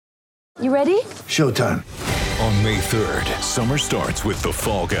You ready? Showtime. On May 3rd, summer starts with The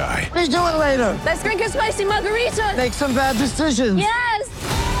Fall Guy. Let's do it later. Let's drink a spicy margarita. Make some bad decisions. Yes.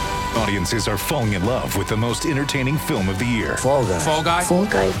 Audiences are falling in love with the most entertaining film of the year. Fall Guy. Fall Guy? Fall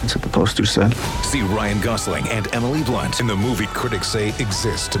Guy. That's what the poster said. See Ryan Gosling and Emily Blunt in the movie critics say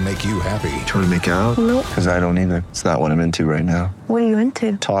exists to make you happy. Trying to make it out? Nope. Because I don't either. It's not what I'm into right now. What are you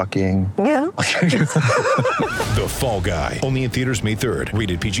into? Talking. Yeah. The Fall Guy. Only in theaters May 3rd.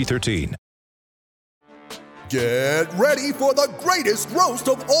 Rated PG-13. Get ready for the greatest roast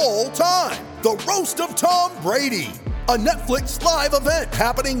of all time. The Roast of Tom Brady. A Netflix live event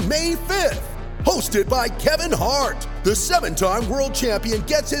happening May 5th. Hosted by Kevin Hart. The 7-time world champion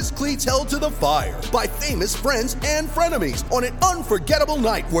gets his cleats held to the fire by famous friends and frenemies on an unforgettable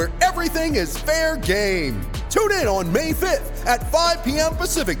night where everything is fair game. Tune in on May 5th at 5 p.m.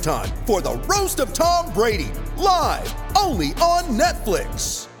 Pacific time for the Roast of Tom Brady. Live only on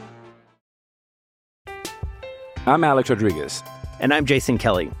Netflix. I'm Alex Rodriguez. And I'm Jason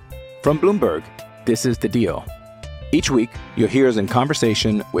Kelly. From Bloomberg, this is The Deal. Each week, you'll hear us in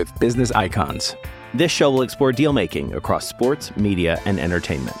conversation with business icons. This show will explore deal-making across sports, media, and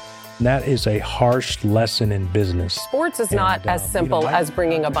entertainment. That is a harsh lesson in business. Sports is not as simple as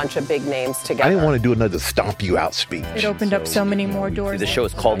bringing a bunch of big names together. I didn't want to do another stomp you out speech. It opened up so many more doors. The show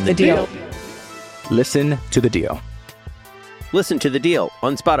is called The Deal. Listen to The Deal. Listen to The Deal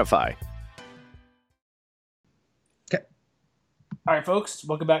on Spotify. All right, folks,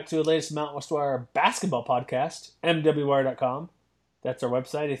 welcome back to the latest Mountain West Wire basketball podcast, MWWire.com. That's our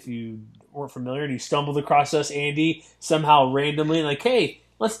website. If you weren't familiar and you stumbled across us, Andy, somehow randomly, like, hey,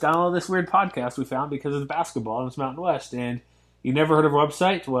 let's download this weird podcast we found because of basketball and it's Mountain West, and you never heard of our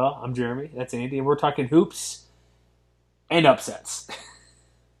website? Well, I'm Jeremy, that's Andy, and we're talking hoops and upsets.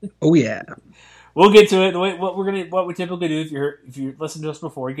 Oh, yeah. We'll get to it. What we typically do, if you listened to us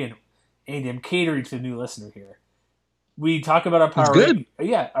before, again, Andy, I'm catering to the new listener here. We talk about our power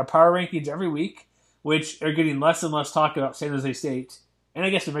rankings every week, which are getting less and less talk about San Jose State. And I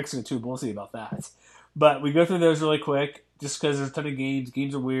guess they're mixing it too, but we'll see about that. But we go through those really quick, just because there's a ton of games.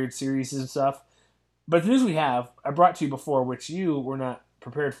 Games are weird, series and stuff. But the news we have, I brought to you before, which you were not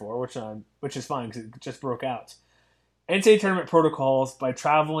prepared for, which is fine, because it just broke out. NCAA tournament protocols by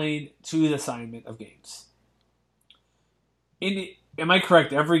traveling to the assignment of games. Am I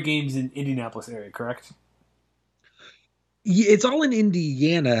correct? Every game's in Indianapolis area, correct? It's all in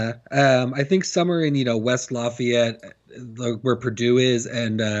Indiana. I think some are in, West Lafayette, where Purdue is,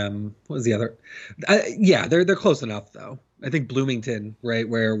 and what was the other? They're close enough though. I think Bloomington, right,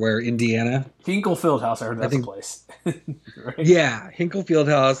 where Indiana. Hinkle Fieldhouse, I heard that's a place. Right? Yeah, Hinkle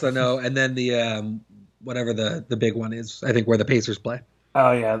Fieldhouse, I know, and then the whatever the big one is, I think where the Pacers play.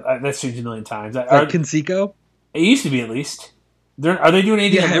 Oh yeah, that's changed a million times. Conseco? It used to be at least. Are they doing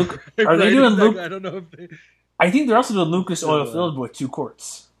anything? Are they doing Luke? I don't know if they. I think they're also doing Lucas Oil Field with 2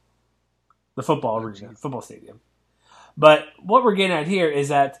 courts. The football arena, football stadium. But what we're getting at here is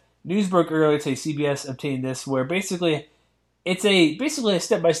that news broke earlier today, CBS obtained this, where basically it's a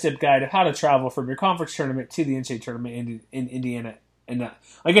step-by-step guide of how to travel from your conference tournament to the NCAA tournament in Indiana. And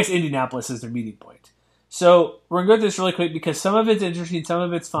I guess Indianapolis is their meeting point. So we're going to go through this really quick because some of it's interesting, some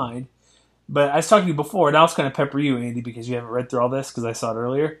of it's fine. But I was talking to you before, and I'll just kind of pepper you, Andy, because you haven't read through all this because I saw it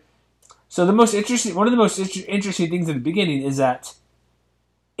earlier. So one of the most interesting things in the beginning is that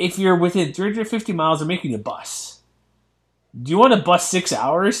if you're within 350 miles, they're making a bus. Do you want to bus 6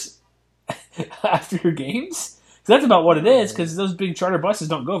 hours after your games? Because that's about what it is, because those big charter buses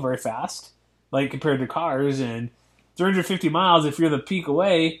don't go very fast, like compared to cars. And 350 miles, if you're the peak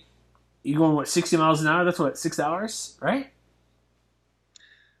away, you're going, 60 miles an hour? That's 6 hours, right?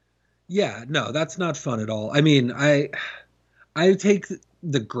 Yeah, no, that's not fun at all. I mean, I take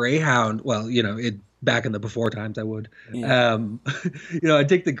the Greyhound, back in the before times I would. Yeah. I'd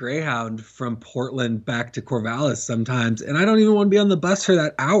take the Greyhound from Portland back to Corvallis sometimes, and I don't even want to be on the bus for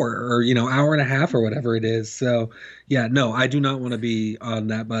that hour or, hour and a half or whatever it is. So, yeah, no, I do not want to be on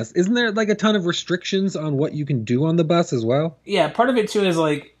that bus. Isn't there a ton of restrictions on what you can do on the bus as well? Yeah, part of it too is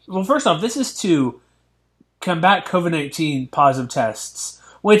first off, this is to combat COVID-19 positive tests,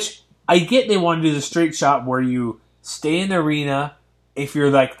 which I get they want to do the straight shot where you stay in the arena if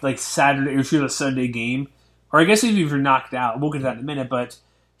you're like Saturday, if you're the Sunday game, or I guess if you're knocked out. We'll get to that in a minute, but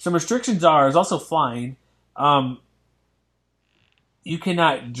some restrictions is also flying. You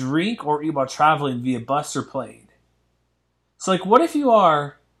cannot drink or eat while traveling via bus or plane. So, what if you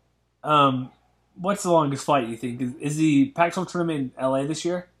are, what's the longest flight you think? Is the Pac-12 tournament in LA this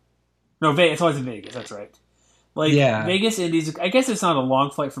year? No, it's always in Vegas, that's right. Vegas, Indies, I guess it's not a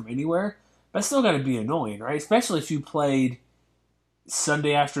long flight from anywhere, but it's still got to be annoying, right? Especially if you played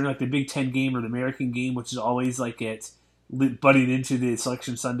Sunday afternoon, like the Big Ten game or the American game, which is always like it's butting into the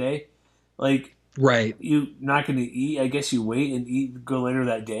Selection Sunday. Like, right, you're not going to eat. I guess you wait and eat, go later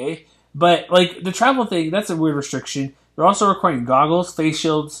that day. But like the travel thing, that's a weird restriction. They're also requiring goggles, face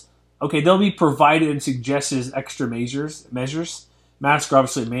shields. Okay, they'll be provided and suggested as extra measures. Masks are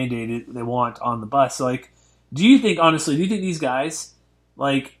obviously mandated. They want on the bus. So, like, do you think these guys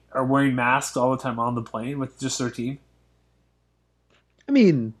like are wearing masks all the time on the plane with just their team? I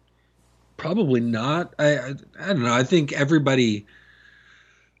mean, probably not. I don't know. I think everybody.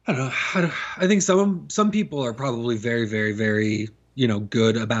 I don't know. I think some people are probably very, very, very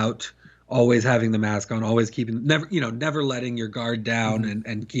good about always having the mask on, always keeping never letting your guard down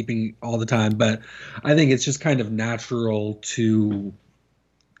and keeping all the time. But I think it's just kind of natural to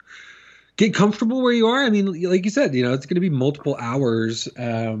get comfortable where you are. I mean, like you said, it's going to be multiple hours.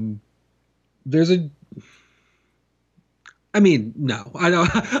 No, I know.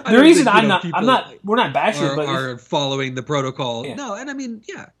 The reason we're not bashing, but are following the protocol. Yeah. No, and I mean,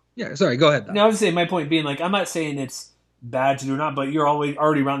 yeah. Sorry, go ahead. No, I was saying my point being, like, I'm not saying it's bad to do or not, but you're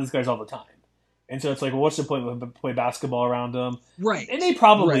already around these guys all the time, and so it's like, well, what's the point of play basketball around them? Right. And they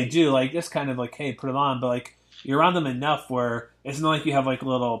probably do, like, just kind of like, hey, put it on, but like you're around them enough where it's not like you have like a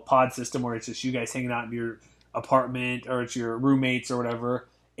little pod system where it's just you guys hanging out in your apartment or it's your roommates or whatever.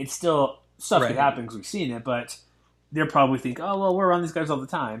 It's still stuff that happens. We've seen it, but they're probably think, oh well, we're around these guys all the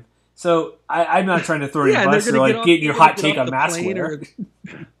time. So I'm not trying to throw you a bus or like getting your hot take on mask wear.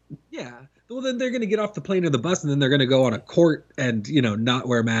 Yeah. Well, then they're going to get off the plane or the bus, and then they're going to go on a court and not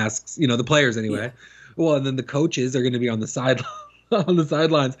wear masks. The players anyway. Yeah. Well, and then the coaches are going to be on the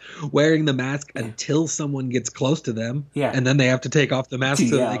sidelines wearing the mask until someone gets close to them. Yeah. And then they have to take off the mask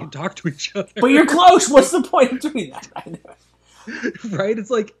so that they can talk to each other. But you're close. What's the point of doing that? I know. Right? It's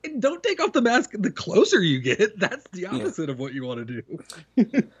like, don't take off the mask the closer you get. That's the opposite of what you want to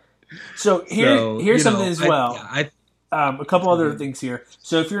do. So here's something as well. A couple other things here.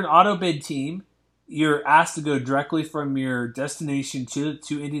 So if you're an auto bid team, you're asked to go directly from your destination to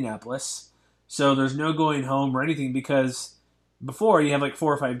Indianapolis. So there's no going home or anything, because before you have like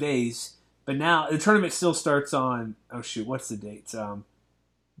 4 or 5 days, but now the tournament still starts on, what's the date?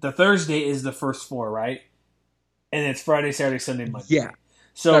 The Thursday is the first 4, right? And it's Friday, Saturday, Sunday, Monday. Yeah.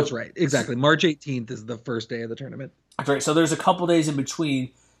 So that's right. Exactly. March 18th is the first day of the tournament. That's right. So there's a couple days in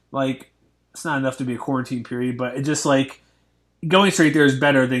between, like, it's not enough to be a quarantine period, but it just like going straight there is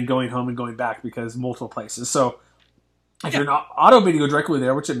better than going home and going back because multiple places. So if you're not auto bid, you go directly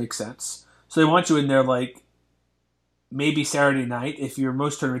there, which it makes sense. So they want you in there like maybe Saturday night if your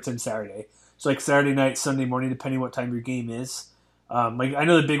most tournaments in Saturday. So like Saturday night, Sunday morning, depending what time your game is. Like I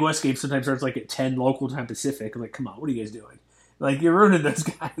know the Big West game sometimes starts like at 10 local time Pacific. I'm like, come on, what are you guys doing? Like you're ruining those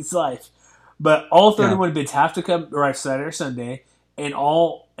guys' life. But all 31 bids have to come arrive Saturday or Sunday.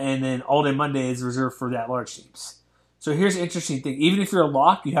 And then all day Monday is reserved for that large teams. So here's the interesting thing. Even if you're a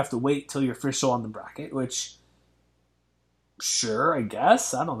lock, you have to wait till you're official on the bracket, which, sure, I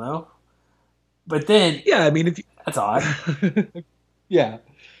guess. I don't know. But then... Yeah, I mean, that's odd. Yeah.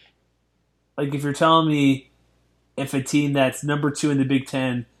 Like, if you're telling me if a team that's number 2 in the Big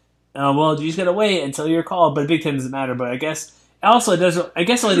Ten, well, you just got to wait until you're called, but the Big Ten doesn't matter. But I guess... Also, it doesn't... I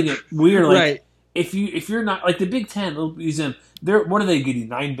guess I think it weird, like... Right. If you're not... Like, the Big Ten, we'll use them... What are they getting?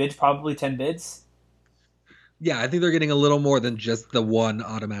 9 bids, probably 10 bids. Yeah, I think they're getting a little more than just the one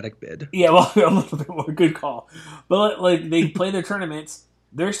automatic bid. Yeah, well, a little bit more. Good call. But like they play their tournaments,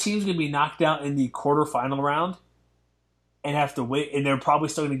 there's teams going to be knocked out in the quarterfinal round and have to wait, and they're probably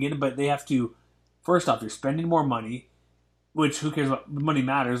still going to get them, but they have to. First off, you're spending more money, which who cares what money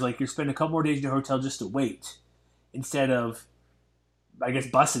matters? Like you're spending a couple more days in your hotel just to wait, instead of, I guess,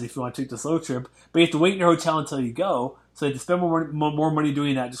 busting if you want to take the slow trip. But you have to wait in your hotel until you go. So you have to spend more money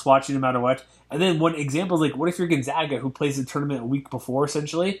doing that, just watching no matter what. And then one example is like, what if you're Gonzaga, who plays the tournament a week before,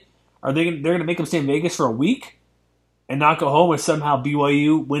 essentially? They're going to make them stay in Vegas for a week and not go home if somehow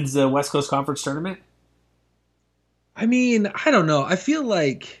BYU wins the West Coast Conference tournament? I mean, I don't know. I feel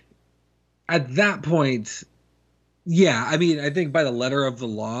like at that point, yeah, I mean, I think by the letter of the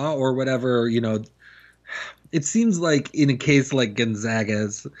law or whatever, it seems like in a case like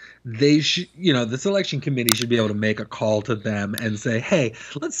Gonzaga's, they should, the selection committee should be able to make a call to them and say, hey,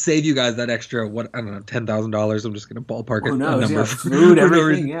 let's save you guys that extra, $10,000. I'm just going to ballpark a number. Food,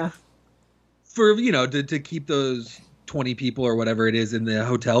 everything, yeah. For, to keep those 20 people or whatever it is in the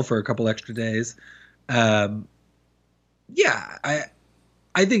hotel for a couple extra days. Yeah,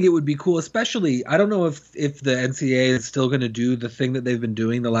 I think it would be cool, especially, I don't know if the NCAA is still going to do the thing that they've been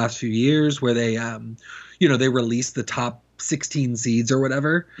doing the last few years where they, they release the top 16 seeds or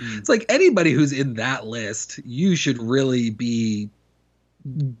whatever. It's like anybody who's in that list, you should really be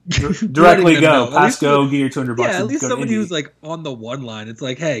directly go. Pass go, get your $200. Yeah, at least somebody who's like on the one line. It's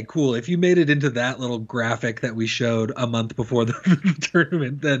like, hey, cool. If you made it into that little graphic that we showed a month before the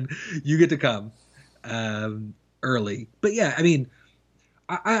tournament, then you get to come early. But yeah, I mean,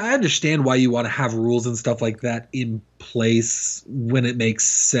 I understand why you want to have rules and stuff like that in place when it makes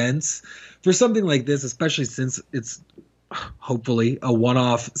sense. For something like this, especially since it's hopefully a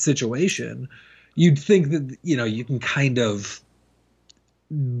one-off situation, you'd think that, you know, you can kind of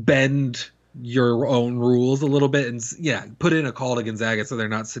bend your own rules a little bit and put in a call to Gonzaga so they're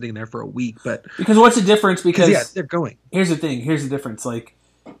not sitting there for a week. But because what's the difference? Because they're going. Here's the thing. Here's the difference. Like,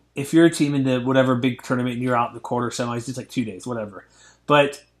 if you're a team in the whatever big tournament and you're out in the quarter semis, it's like 2 days, whatever.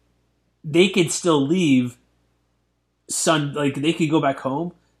 But they could still leave. Like, they could go back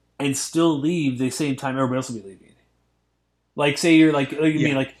home and still leave the same time everybody else will be leaving. Like, say you're like,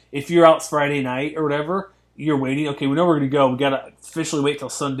 mean, like if you're out Friday night or whatever, you're waiting. Okay, we know we're going to go. We got to officially wait till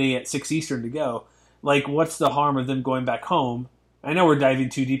Sunday at 6 Eastern to go. Like, what's the harm of them going back home? I know we're diving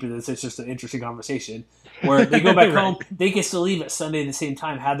too deep into this. It's just an interesting conversation. Where they go back home, they can still leave at Sunday at the same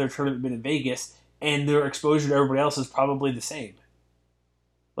time, had their tournament been in Vegas, and their exposure to everybody else is probably the same.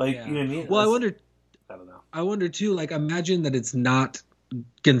 Like, you know what I mean? Well, I don't know. I wonder, too, like, imagine that it's not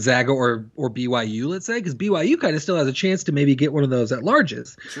Gonzaga or BYU, let's say, because BYU kind of still has a chance to maybe get one of those at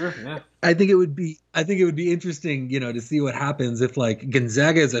larges. Sure, yeah. I think it would be interesting, you know, to see what happens if like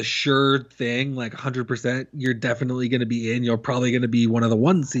Gonzaga is a sure thing, like 100%. You're definitely going to be in. You're probably going to be one of the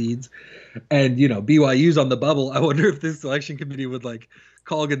 1 seeds, and you know BYU's on the bubble. I wonder if this selection committee would like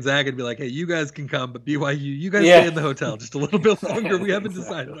call Gonzaga and be like, "Hey, you guys can come, but BYU, you guys stay in the hotel just a little bit longer. We haven't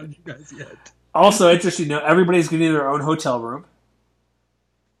decided on you guys yet." Also interesting to know, everybody's getting their own hotel room.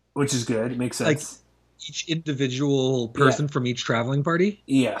 Which is good. It makes sense. Like each individual person from each traveling party?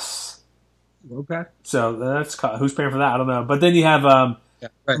 Yes. Okay. So that's who's paying for that? I don't know. But then you have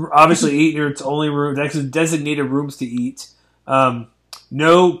obviously eat your only room, designated rooms to eat. No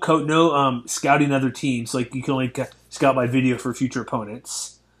scouting other teams. Like you can only scout by video for future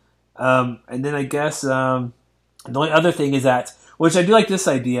opponents. And then I guess the only other thing is that, which I do like this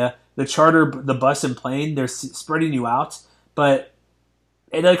idea, the charter, the bus and plane, they're spreading you out, but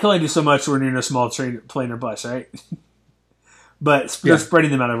and they can only do so much when you're in a small plane or bus, right? But they're spreading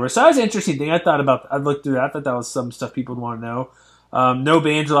them out everywhere. So that was an interesting thing. I looked through that. I thought that was some stuff people would want to know. No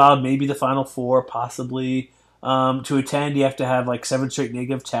bans allowed, maybe the Final Four, possibly. To attend, you have to have like 7 straight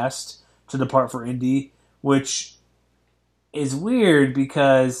negative tests to depart for Indy, which is weird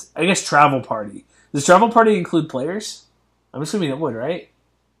because, I guess, travel party. Does travel party include players? I'm assuming it would, right?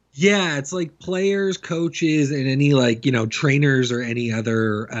 Yeah, it's like players, coaches, and any like, you know, trainers or any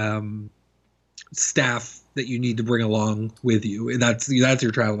other staff that you need to bring along with you. And that's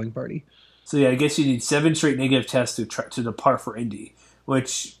your traveling party. So yeah, I guess you need 7 straight negative tests to depart for Indy,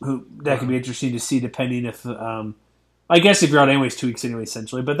 which that could be interesting to see depending if I guess if you're out anyways 2 weeks anyway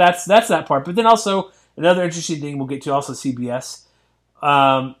essentially. But that's that part. But then also another interesting thing we'll get to also CBS.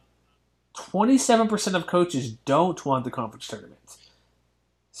 27% of coaches don't want the conference tournament.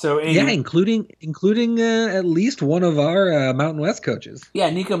 So including at least one of our Mountain West coaches. Yeah,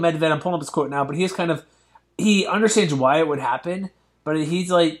 Nico Medved. I'm pulling up his quote now, but he understands why it would happen, but he's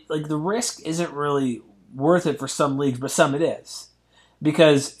like the risk isn't really worth it for some leagues, but some it is,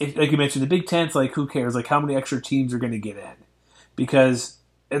 because if, like you mentioned, the Big Ten's like who cares? Like how many extra teams are going to get in? Because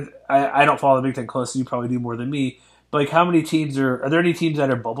I don't follow the Big Ten closely. You probably do more than me. But like how many teams are there? Any teams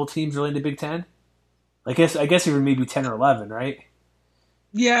that are bubble teams really in the Big Ten? I guess even maybe 10 or 11, right?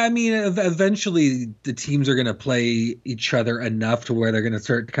 Yeah, I mean, eventually the teams are going to play each other enough to where they're going to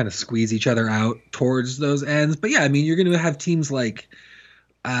start to kind of squeeze each other out towards those ends. But yeah, I mean, you're going to have teams like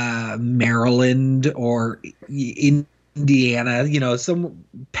Maryland or Indiana, you know, some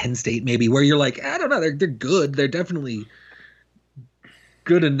Penn State maybe, where you're like, I don't know, they're good. They're definitely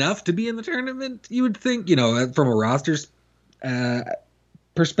good enough to be in the tournament, you would think, you know, from a roster's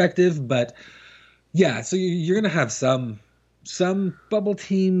perspective. But yeah, so you're going to have some bubble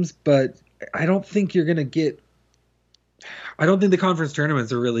teams, but I don't think you're going to get – I don't think the conference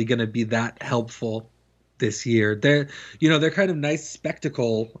tournaments are really going to be that helpful this year. They're kind of nice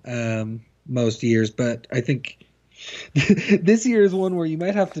spectacle most years, but I think this year is one where you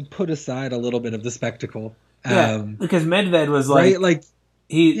might have to put aside a little bit of the spectacle. Yeah, because Medved was like, right? Like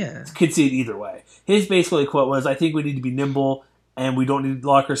he could see it either way. His basically quote was, I think we need to be nimble and we don't need to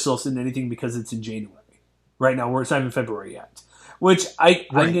lock ourselves into anything because it's in January. Right now, it's not even February yet. Which I'm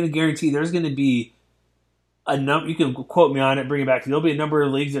going to guarantee there's going to be a number. You can quote me on it, bring it back. There'll be a number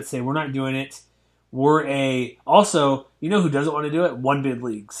of leagues that say we're not doing it. Also, you know who doesn't want to do it? One bid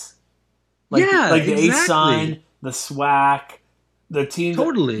leagues. Like the ASUN, the SWAC, the teams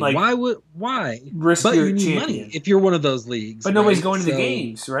totally. Like, why? Risk but your you need champion. money if you're one of those leagues. But nobody's right? going to the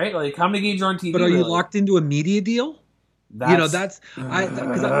games, right? Like, how many games are on TV? But are you really? locked into a media deal? That's I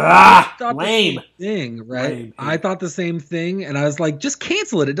thought lame the same thing, right? Lame. I thought the same thing, and I was like, just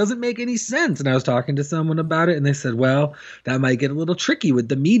cancel it. It doesn't make any sense. And I was talking to someone about it, and they said, well, that might get a little tricky with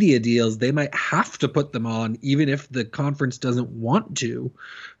the media deals. They might have to put them on, even if the conference doesn't want to,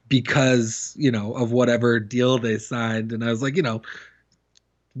 because, of whatever deal they signed. And I was like,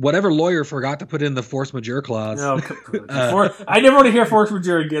 whatever lawyer forgot to put in the force majeure clause. No, I never want to hear force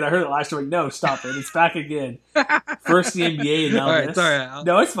majeure again. I heard it last year. Like, no, stop it. It's back again. First the NBA, and now all right, this. Sorry,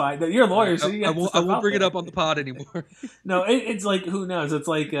 no, it's fine. No, you're a lawyer, so you I won't bring it up on the pod anymore. No, it's like, who knows? It's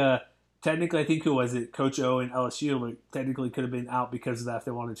like, technically, I think, who was it? Coach O and LSU, like, technically could have been out because of that if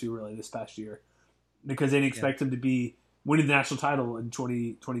they wanted to, really, this past year. Because they didn't expect him to be winning the national title in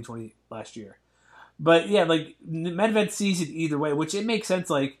 2020 last year. But yeah, like Medved sees it either way, which it makes sense.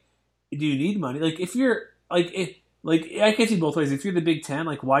 Like, do you need money? Like, if you're I can see both ways. If you're the Big Ten,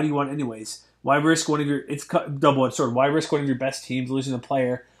 like, why do you want it anyways? Why risk one of your? It's double-edged sword. Why risk one of your best teams losing a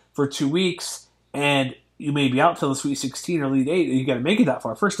player for 2 weeks and you may be out till the Sweet 16 or Elite 8? You got to make it that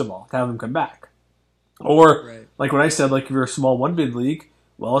far first of all to have them come back. Or like what I said, like if you're a small one-bid league,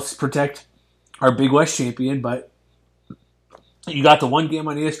 well, let's protect our Big West champion, but you got the one game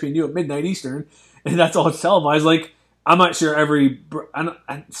on ESPNU at midnight Eastern. And that's all it's televised. Like, I'm not sure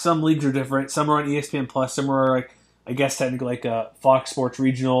some leagues are different. Some are on ESPN Plus. Some are, like, I guess technically like a Fox Sports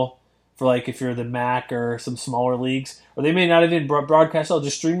Regional for, like, if you're the MAC or some smaller leagues. Or they may not even broadcast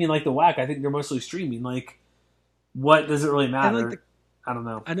just streaming like the WAC. I think they're mostly streaming. Like, what does it really matter? I don't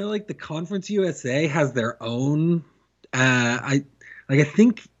know. I know, like, the Conference USA has their own.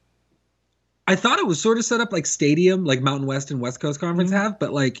 I thought it was sort of set up like Stadium, like Mountain West and West Coast Conference have,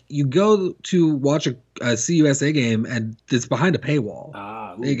 but like you go to watch a CUSA game and it's behind a paywall,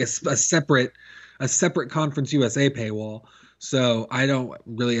 like a separate Conference USA paywall. So I don't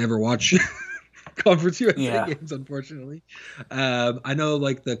really ever watch Conference USA games, unfortunately. I know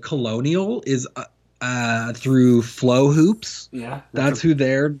like the Colonial is through Flow Hoops. Yeah, that's who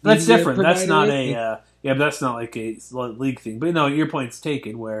they're. That's different. That's not but that's not like a league thing. But no, your point's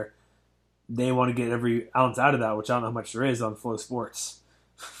taken where they want to get every ounce out of that, which I don't know how much there is on Flow Sports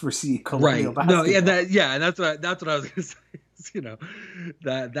for Colonial basketball. No, that's what I was going to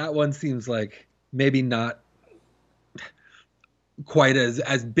say. That one seems like maybe not quite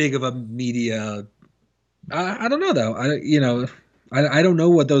as big of a media. I don't know though. I don't know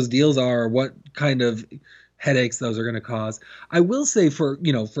what those deals are, or what kind of headaches those are going to cause. I will say for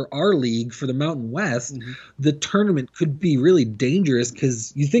our league, for the Mountain West, the tournament could be really dangerous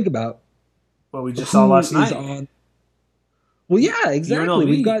because you think about. Well, we just saw last night. Well, yeah, exactly.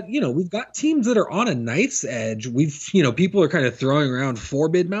 We've got teams that are on a knife's edge. People are kind of throwing around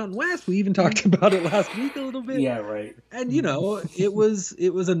 4-bid Mountain West. We even talked about it last week a little bit. Yeah, right. And it was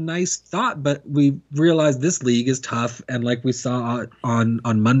a nice thought, but we realized this league is tough. And like we saw on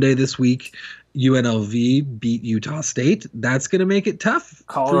Monday this week, UNLV beat Utah State. That's going to make it tough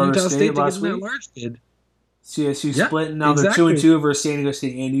Colorado for Utah State to last get in that large bid. CSU split, and now they're 2-2 versus San Diego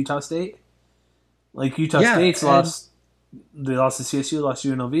State and Utah State. Like Utah State's lost, they lost to CSU, lost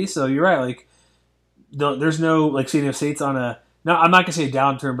to UNLV. So you're right. Like there's no like San Diego State's on a. No, I'm not gonna say a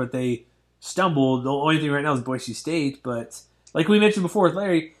downturn, but they stumbled. The only thing right now is Boise State. But like we mentioned before with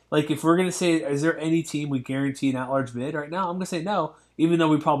Larry, like if we're gonna say, is there any team we guarantee an at-large bid right now? I'm gonna say no, even though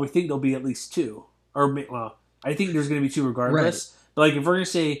we probably think there'll be at least 2. I think there's gonna be 2 regardless. Right. But like if we're gonna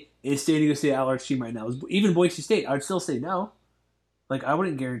say is San Diego State at-large team right now, even Boise State, I'd still say no. Like, I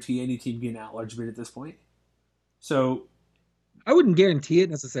wouldn't guarantee any team getting an at-large bid at this point. So, I wouldn't guarantee it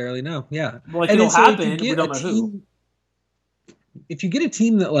necessarily, no. Yeah. Well, it'll happen. We don't know who. If you get a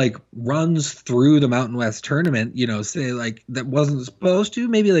team that, like, runs through the Mountain West tournament, say, like, that wasn't supposed to,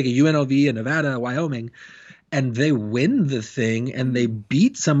 maybe like a UNLV, a Nevada, a Wyoming, and they win the thing and they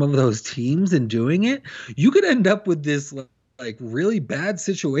beat some of those teams in doing it, you could end up with this, like really bad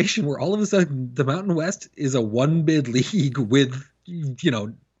situation where all of a sudden the Mountain West is a 1-bid league with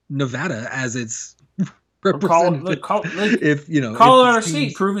Nevada as its representative. Colorado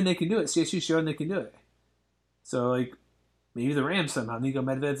State proving they can do it. CSU showing they can do it. So like maybe the Rams somehow. Nico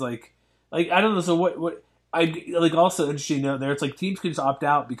Medved's like I don't know. So what I like also interesting note there. It's like teams can just opt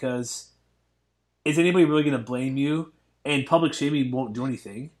out because is anybody really going to blame you? And public shaming won't do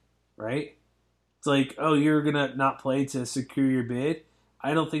anything, right? It's like, oh, you're going to not play to secure your bid.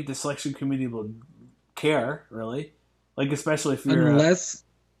 I don't think the selection committee will care, really. Like, especially if you're...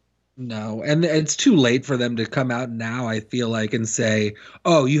 No, and it's too late for them to come out now, I feel like, and say,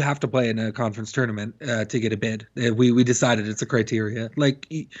 oh, you have to play in a conference tournament to get a bid. We decided it's a criteria. Like,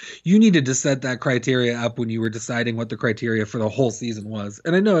 you needed to set that criteria up when you were deciding what the criteria for the whole season was.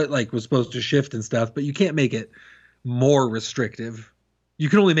 And I know it like was supposed to shift and stuff, but you can't make it more restrictive. You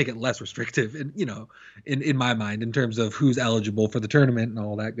can only make it less restrictive, and in my mind, in terms of who's eligible for the tournament and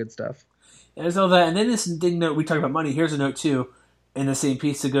all that good stuff. And so that, and then this thing note we talked about money. Here's a note too, in the same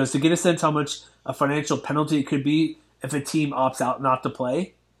piece that goes to get a sense how much a financial penalty it could be if a team opts out not to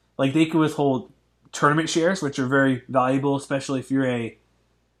play. Like they could withhold tournament shares, which are very valuable, especially if you're a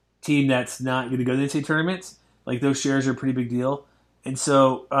team that's not going to go to the NCAA tournaments. Like those shares are a pretty big deal. And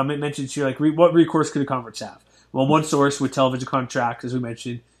so it mentions here, like what recourse could a conference have? Well, one source with television contracts, as we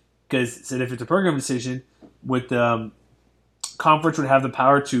mentioned, because it said if it's a program decision, with conference would have the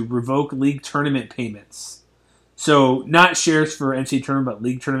power to revoke league tournament payments. So not shares for NCAA tournament, but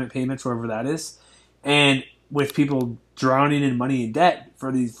league tournament payments, whatever that is. And with people drowning in money and debt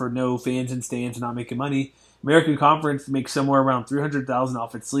for no fans and stands and not making money, American Conference makes somewhere around $300,000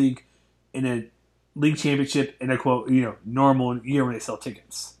 off its league in a league championship in a quote normal year when they sell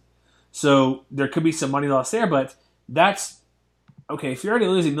tickets. So there could be some money lost there, but that's okay. If you're already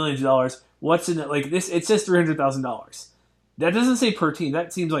losing millions of dollars, what's in it? Like this, it says $300,000. That doesn't say per team.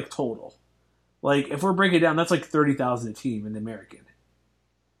 That seems like total. Like if we're breaking it down, that's like $30,000 a team in the American.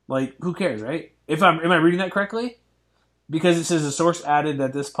 Like who cares, right? Am I reading that correctly? Because it says the source added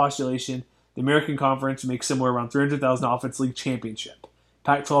that this postulation, the American Conference makes somewhere around $300,000 off its league championship.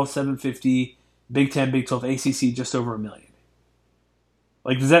 Pac-12 $750,000, Big 10, Big 12, ACC just over $1 million.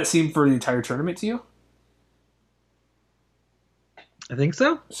 Like, does that seem for the entire tournament to you? I think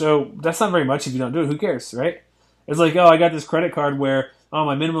so. So that's not very much if you don't do it. Who cares, right? It's like, oh, I got this credit card where, oh,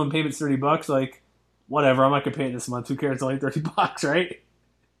 my minimum payment's $30. Like, whatever, I'm not gonna pay it this month. Who cares? It's only $30, right?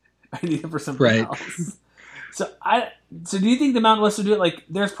 I need it for something else. So do you think the Mountain West would do it? Like,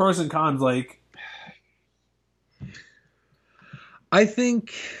 there's pros and cons. Like, I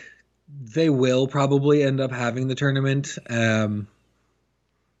think they will probably end up having the tournament.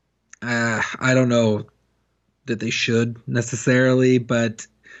 I don't know that they should necessarily, but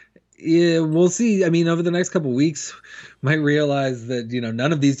yeah, we'll see. I mean, over the next couple of weeks, might realize that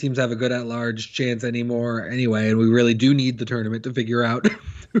none of these teams have a good at-large chance anymore anyway, and we really do need the tournament to figure out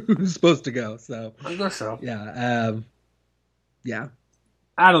who's supposed to go. So I guess so. Yeah. Yeah.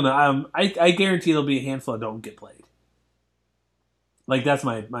 I don't know. I guarantee there'll be a handful that don't get played. Like that's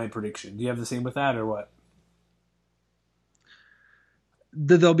my prediction. Do you have the same with that or what?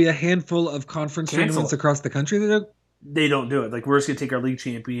 There'll be a handful of conference tournaments across the country that they don't do it. Like we're just gonna take our league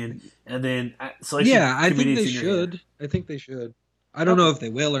champion and then selection. Yeah, I think they should. I think they should. I don't know if they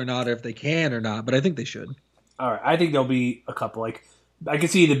will or not, or if they can or not, but I think they should. All right, I think there'll be a couple. Like I can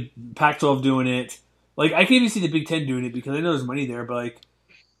see the Pac-12 doing it. Like I can even see the Big 10 doing it because I know there's money there. But like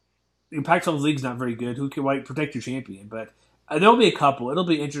the Pac-12 league's not very good. Who can protect your champion? But there'll be a couple. It'll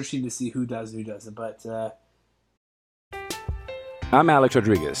be interesting to see who does and who doesn't. But I'm Alex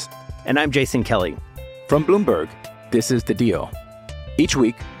Rodriguez. And I'm Jason Kelly. From Bloomberg, this is The Deal. Each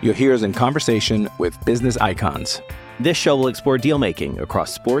week, you'll hear us in conversation with business icons. This show will explore deal-making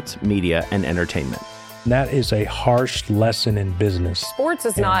across sports, media, and entertainment. That is a harsh lesson in business. Sports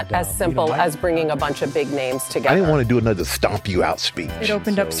is not as simple as bringing a bunch of big names together. I didn't want to do another stomp you out speech. It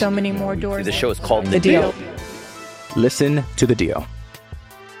opened up so many more doors. The show is called The Deal. Listen to The Deal.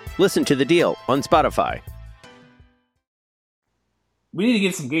 Listen to The Deal on Spotify. We need to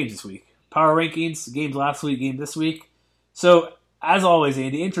get some games this week. Power rankings, games last week, game this week. So, as always,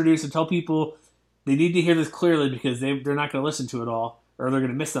 Andy, introduce and tell people they need to hear this clearly because they're not going to listen to it all or they're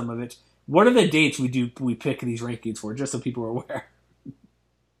going to miss some of it. What are the dates we pick these rankings for, just so people are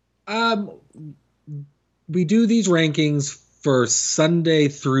aware? We do these rankings for Sunday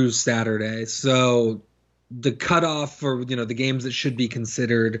through Saturday. So the cutoff for the games that should be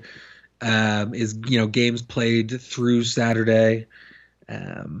considered is games played through Saturday.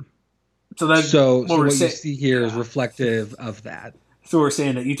 So what you see here is reflective of that. So we're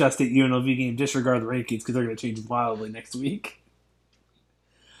saying that Utah State UNLV game, disregard the rankings because they're going to change wildly next week.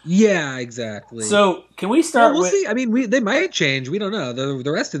 Yeah, exactly. So can we start? We'll see. I mean, they might change. We don't know.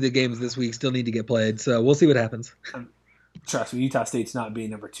 The rest of the games this week still need to get played, so we'll see what happens. Trust me, Utah State's not being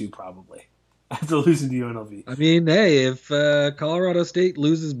number 2 probably after losing to UNLV. I mean, hey, if Colorado State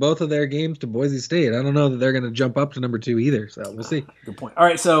loses both of their games to Boise State, I don't know that they're going to jump up to number 2 either. So we'll see. Good point. All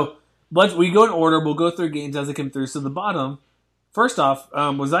right, so we go in order. We'll go through games as they come through. So the bottom, first off,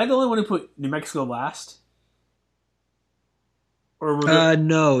 was I the only one who put New Mexico last? Or were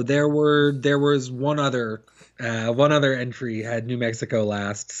no, there was one other entry had New Mexico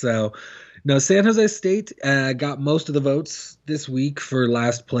last. So no, San Jose State got most of the votes this week for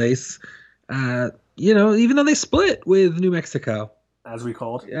last place. Even though they split with New Mexico, as we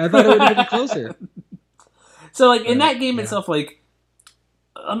called. I thought it would be closer. So, like, in that game itself, like,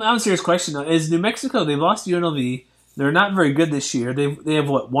 I'm a serious question, though. Is New Mexico, they lost to UNLV. They're not very good this year. They have,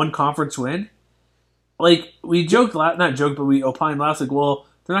 one conference win? Like, we joked, not joked, but we opined last, like, well,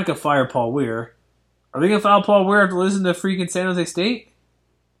 they're not going to fire Paul Weir. Are they going to fire Paul Weir after losing to freaking San Jose State?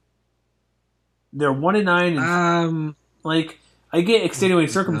 They're 1-9. And, I get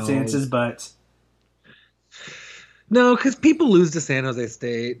extenuating circumstances, but... No, because people lose to San Jose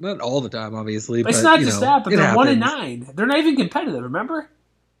State. Not all the time, obviously. It's not just that, but they're 1-9. They're not even competitive, remember?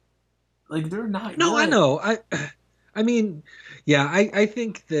 Like, they're not No, good. I know. I mean, yeah, I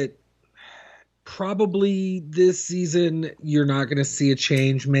think that probably this season you're not going to see a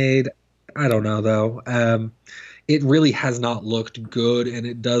change made. I don't know, though. It really has not looked good, and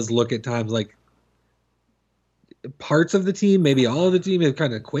it does look at times like parts of the team, maybe all of the team, have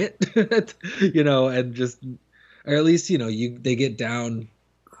kind of quit, and just... Or at least, they get down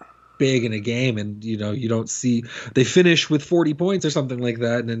big in a game and, you don't see they finish with 40 points or something like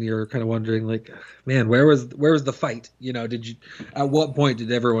that. And then you're kind of wondering, like, man, where was the fight? At what point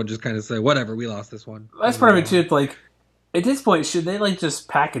did everyone just kind of say, whatever, we lost this one? That's part of it too. It's like, at this point, should they just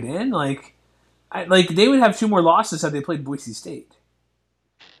pack it in? They would have 2 more losses had they played Boise State.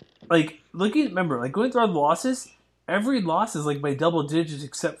 Remember, going through all the losses, every loss is by double digits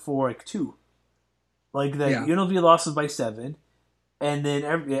except for 2. UNLV loss was by 7, and then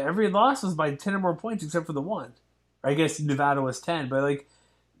every loss was by 10 or more points except for the 1. Or I guess Nevada was 10, but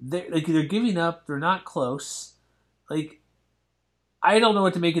they're giving up. They're not close. I don't know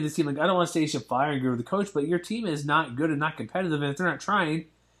what to make of this team. I don't want to say you should fire and agree with the coach, but your team is not good and not competitive. And if they're not trying,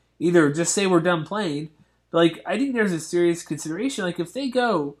 either just say we're done playing. But I think there's a serious consideration. If they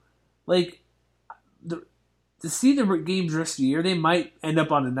go, to see the games the rest of the year, they might end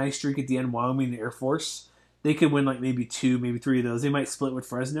up on a nice streak at the end. Wyoming and Air Force, they could win maybe 2, maybe 3 of those. They might split with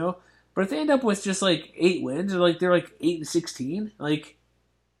Fresno, but if they end up with just 8 wins, or they're 8-16,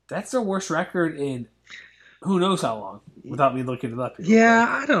 that's their worst record in who knows how long. Without me looking it up here.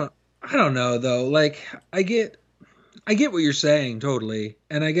 Yeah, I don't know though. I get what you're saying totally,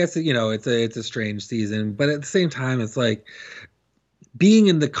 and I guess it's a strange season, but at the same time, it's being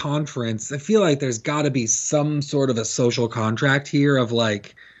in the conference, I feel like there's got to be some sort of a social contract here of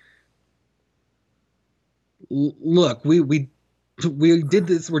look, we did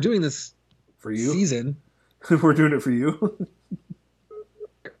this, we're doing this for you season. We're doing it for you.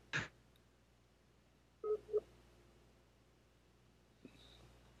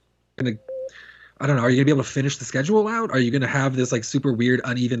 I don't know. Are you going to be able to finish the schedule out? Are you going to have this super weird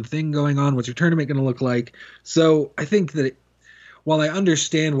uneven thing going on? What's your tournament going to look like? So I think that while I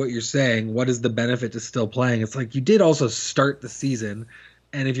understand what you're saying, what is the benefit to still playing? It's you did also start the season,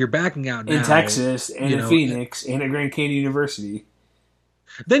 and if you're backing out now, in Texas and in Phoenix and at Grand Canyon University,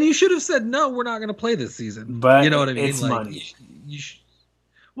 then you should have said no. We're not going to play this season. But you know what I mean? It's money.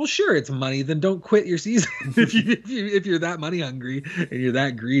 Well, sure, it's money. Then don't quit your season. if you're that money hungry and you're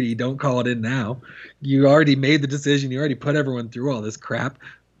that greedy, don't call it in now. You already made the decision. You already put everyone through all this crap.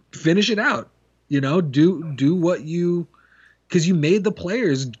 Finish it out. Do what you. Because you made the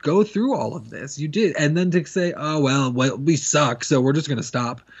players go through all of this. You did. And then to say, oh, well, we suck, so we're just going to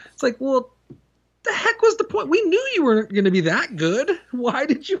stop. It's well, the heck was the point? We knew you weren't going to be that good. Why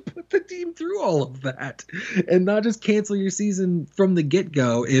did you put the team through all of that? And not just cancel your season from the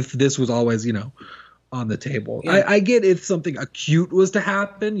get-go if this was always, on the table. Yeah. I get if something acute was to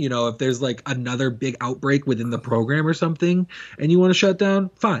happen, if there's another big outbreak within the program or something and you want to shut down,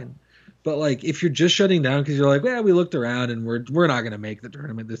 fine. But if you're just shutting down because you're we looked around and we're not going to make the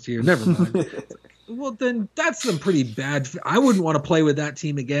tournament this year. Never mind. Well, then that's some pretty bad. I wouldn't want to play with that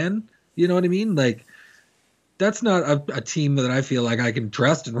team again. You know what I mean? That's not a team that I feel I can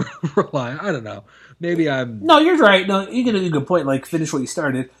trust and rely. I don't know. Maybe I'm. No, you're right. No, you get a good point. Finish what you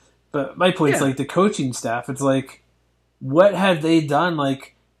started. But my point is the coaching staff. It's what have they done?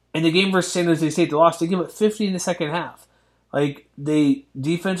 In the game versus San Jose State, they lost. They give up 50 in the second half. They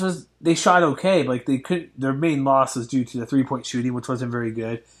shot okay, but they couldn't. Their main loss was due to the 3-point shooting, which wasn't very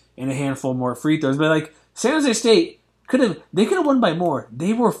good, and a handful more free throws. But San Jose State could have won by more.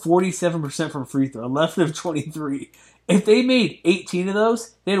 They were 47% from free throw, 11 of 23. If they made 18 of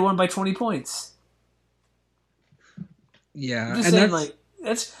those, they'd won by 20 points. Yeah, I'm just saying,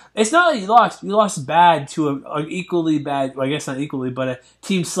 it's not you lost. You lost bad to an equally bad. Well, I guess not equally, but a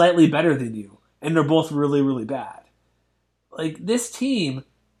team slightly better than you, and they're both really, really bad. like this team,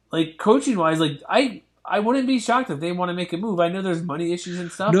 like coaching wise, like I wouldn't be shocked if they want to make a move. I know there's money issues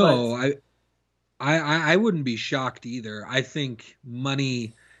and stuff. No, but I wouldn't be shocked either. I think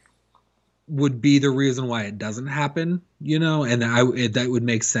money would be the reason why it doesn't happen, and that would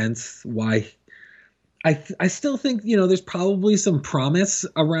make sense why. I still think, there's probably some promise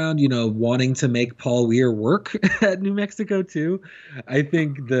around, wanting to make Paul Weir work at New Mexico too. I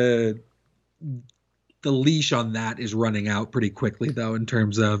think the leash on that is running out pretty quickly though, in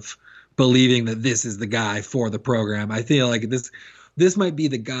terms of believing that this is the guy for the program. I feel like this might be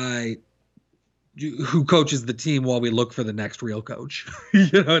the guy who coaches the team while we look for the next real coach.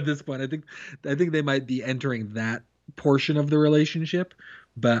 At this point, I think they might be entering that portion of the relationship.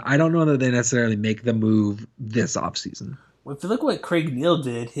 But I don't know that they necessarily make the move this offseason. Well, if you look at what Craig Neal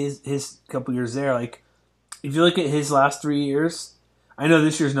did, his couple years there, like, if you look at his last 3 years, I know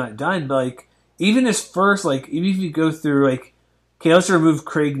this year's not done, but, like, even his first, like, even if you go through, like, okay, let's remove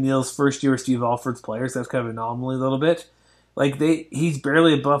Craig Neal's first year with Steve Alford's players. That's kind of an anomaly a little bit. Like, he's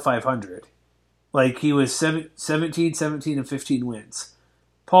barely above 500. Like, he was 17, and 15 wins.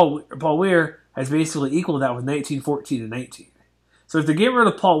 Paul Weir has basically equaled that with 19, 14, and 19. So if they get rid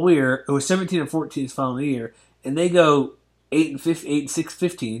of Paul Weir, who was 17 and 14 his following year, and they go 8 and 6,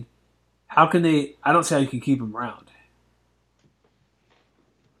 15, how can they? I don't see how you can keep him around.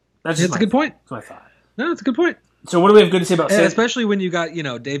 That's a good point. That's my thought. No, that's a good point. So what do we have good to say about Sam? Especially when you got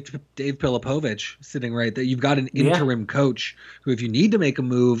Dave Pilipovich sitting right there. You've got an interim coach who, if you need to make a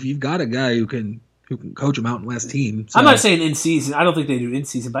move, you've got a guy who can coach a Mountain West team. So. I'm not saying in season. I don't think they do in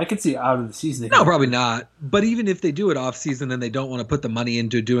season, but I could see out of the season. No, probably not. But even if they do it off season, then they don't want to put the money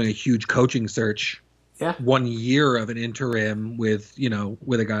into doing a huge coaching search. Yeah. 1 year of an interim with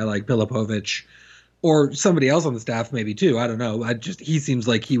a guy like Pilipovich or somebody else on the staff maybe too. I don't know. He seems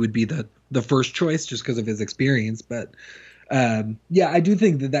like he would be the first choice just because of his experience. But I do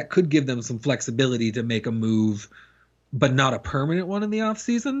think that could give them some flexibility to make a move, but not a permanent one in the off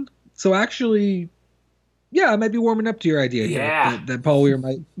season. So actually. Yeah, I might be warming up to your idea here that Paul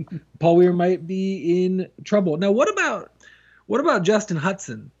Weir might be in trouble. Now, what about Justin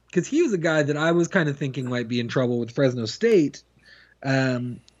Hutson? Because he was a guy that I was kind of thinking might be in trouble with Fresno State.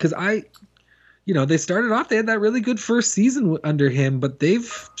 Because they started off, they had that really good first season under him, but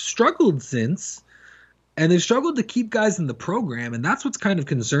they've struggled since, and they've struggled to keep guys in the program, and that's what's kind of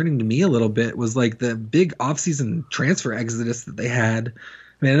concerning to me a little bit was like the big offseason transfer exodus that they had.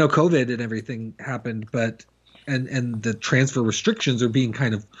 I mean, I know COVID and everything happened, but and the transfer restrictions are being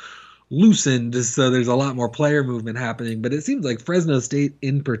kind of loosened, so there's a lot more player movement happening. But it seems like Fresno State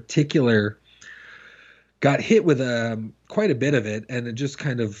in particular got hit with quite a bit of it, and it just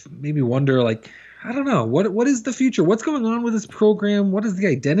kind of made me wonder, like, I don't know, what is the future? What's going on with this program? What is the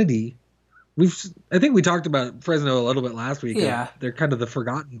identity? I think we talked about Fresno a little bit last week. Yeah, they're kind of the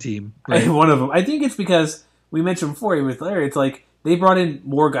forgotten team. Right? One of them. I think it's because we mentioned before with Larry. It's like. They brought in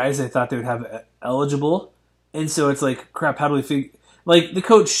more guys they thought they would have eligible. And so it's like, crap, how do we figure... Like, the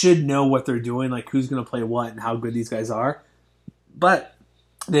coach should know what they're doing, like who's going to play what and how good these guys are. But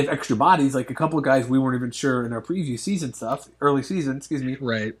they have extra bodies, like a couple of guys we weren't even sure in our preview season stuff, early season, excuse me.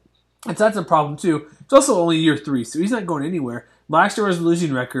 Right. And so that's a problem, too. It's also only year 3, so he's not going anywhere. Last year was a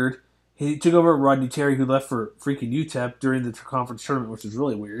losing record. He took over Rodney Terry, who left for freaking UTEP during the conference tournament, which is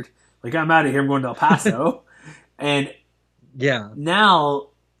really weird. Like, I'm out of here, I'm going to El Paso. And... Yeah. Now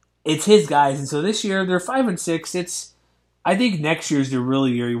it's his guys, and so this year they're 5 and 6. I think next year's the real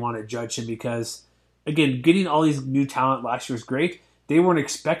year you want to judge him because, again, getting all these new talent last year is great. They weren't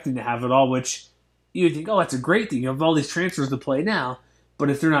expecting to have it all, which you would think, oh, that's a great thing. You have all these transfers to play now, but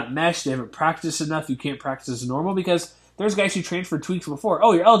if they're not meshed, they haven't practiced enough. You can't practice as normal because there's guys who transferred 2 weeks before.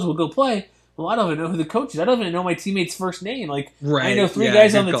 Oh, you're eligible, go play. Well, I don't even know who the coach is. I don't even know my teammate's first name. Like, I know 3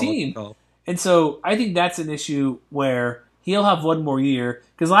 guys on the team, and so I think that's an issue where. He'll have 1 more year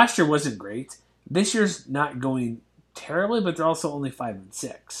because last year wasn't great. This year's not going terribly, but they're also only 5 and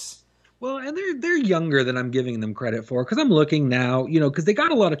 6. Well, and they're younger than I'm giving them credit for because I'm looking now, because they got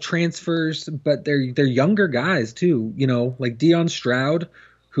a lot of transfers, but they're younger guys too. Like Dion Stroud,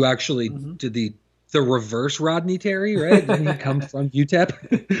 who actually did the reverse Rodney Terry, right? Didn't he come from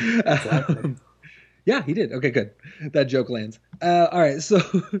UTEP? Exactly. Yeah, he did. Okay, good. That joke lands. All right, so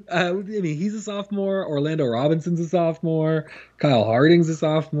he's a sophomore. Orlando Robinson's a sophomore. Kyle Harding's a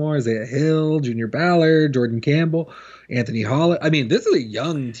sophomore. Isaiah Hill, Junior Ballard, Jordan Campbell, Anthony Holland. I mean, this is a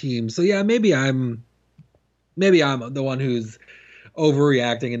young team. So yeah, maybe I'm the one who's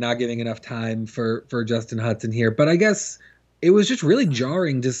overreacting and not giving enough time for Justin Hutson here. But I guess it was just really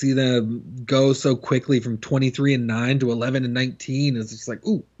jarring to see them go so quickly from 23-9 to 11-19. It's just like,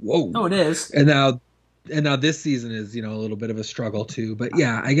 ooh, whoa. Oh, it is. And now and now this season is, a little bit of a struggle too. But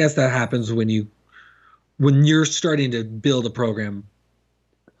yeah, I guess that happens when you're starting to build a program.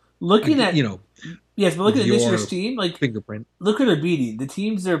 Looking at yes, but looking at this year's team, fingerprint. Look who they're beating. The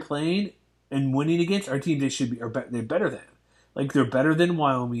teams they're playing and winning against are teams they should be, they're better than. They're better than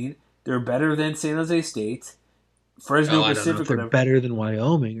Wyoming. They're better than San Jose State. Fresno Pacific. I don't know if they're better than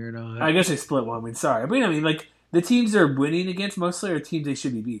Wyoming or not. I guess they split Wyoming. Sorry, but I mean, the teams they're winning against mostly are teams they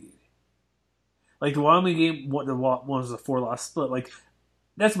should be beating. The Wyoming game, one was a 4-loss split.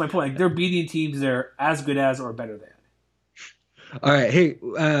 That's my point. They're beating teams they're as good as or better than. All right. Hey,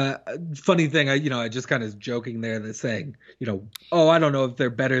 funny thing. I just kind of joking there that saying, I don't know if they're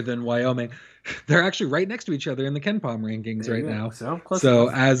better than Wyoming. They're actually right next to each other in the KenPom rankings right now. So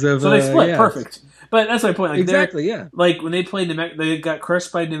as of they split perfect. But that's my point. Exactly. Yeah. When they played they got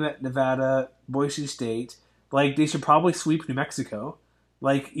crushed by Nevada, Boise State. They should probably sweep New Mexico.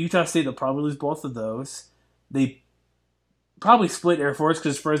 Utah State, they'll probably lose both of those. They probably split Air Force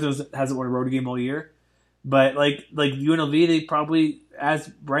because Fresno hasn't won a road game all year. But UNLV, they probably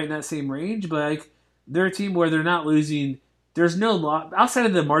right in that same range. But they're a team where they're not losing. There's no lot outside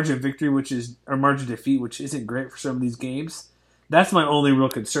of the margin of victory, or margin of defeat, which isn't great for some of these games. That's my only real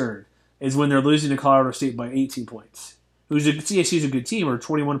concern is when they're losing to Colorado State by 18 points. CSU's a good team, or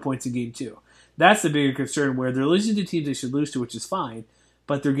 21 points in game 2. That's the bigger concern where they're losing to teams they should lose to, which is fine,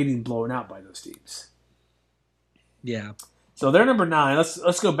 but they're getting blown out by those teams. Yeah. So they're number 9.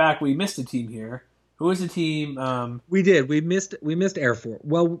 Let's go back. We missed a team here. Who was the team? We did. We missed Air Force.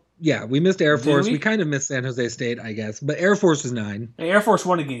 Well, yeah, we missed Air Force. We kind of missed San Jose State, I guess. But Air Force was 9. Hey, Air Force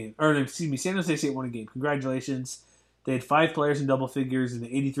won a game. San Jose State won a game. Congratulations. They had 5 players in double figures in the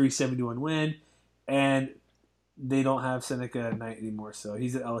 83-71 win, and they don't have Seneca Knight anymore, so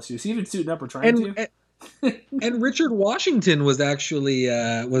he's at LSU. Is he even suiting up or trying to? And Richard Washington was actually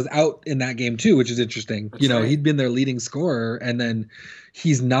was out in that game too, which is interesting. That's right. He'd been their leading scorer, and then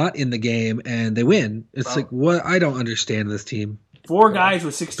he's not in the game, and they win. It's what? I don't understand this team. 4 guys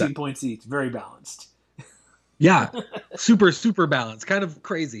with 16 points each, very balanced. Yeah, super balanced, kind of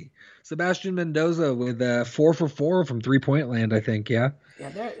crazy. Sebastian Mendoza with 4 for 4 from 3-point land, I think. Yeah,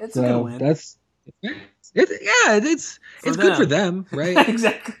 it's a good win. It's good for them, right?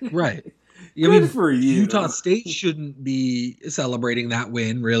 Exactly, right. Good for you. Utah State shouldn't be celebrating that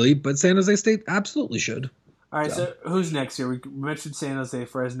win, really, but San Jose State absolutely should. All right, so who's next here? We mentioned San Jose,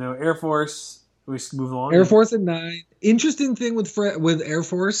 Fresno, Air Force. We move along. Air Force at 9. Interesting thing with Air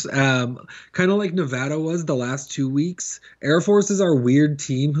Force, kind of like Nevada was the last 2 weeks. Air Force is our weird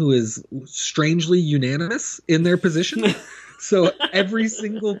team who is strangely unanimous in their position. So every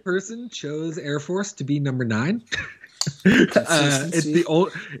single person chose Air Force to be number 9.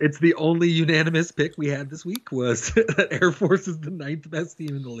 It's the only unanimous pick we had this week was that Air Force is the 9th best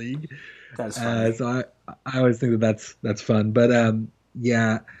team in the league. That's funny. So I always think that's fun. But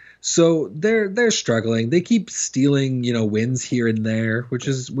yeah, so they're struggling. They keep stealing wins here and there, which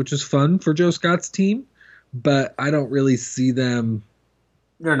is fun for Joe Scott's team. But I don't really see them.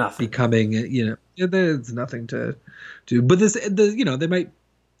 They're nothing becoming there's nothing to do. But they might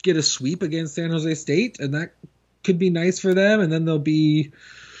get a sweep against San Jose State, and that could be nice for them, and then they'll be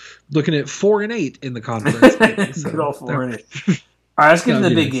looking at 4-8 in the conference. Good old 4-8. All right, let's get to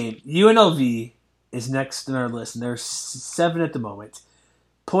the big game. UNLV is next in our list, and they're 7 at the moment,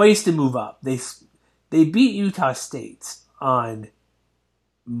 poised to move up. They beat Utah State on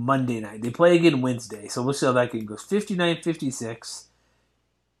Monday night. They play again Wednesday, so we'll see how that game goes. 59-56.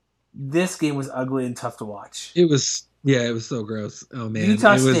 This game was ugly and tough to watch. It was so gross. Oh man,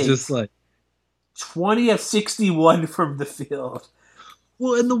 Utah it was State, just 20 of 61 from the field.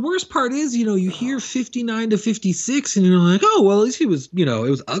 Well, and the worst part is, you hear 59-56, and you're like, oh, well, at least it was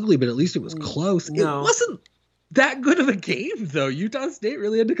ugly, but at least it was close. No. It wasn't that good of a game, though. Utah State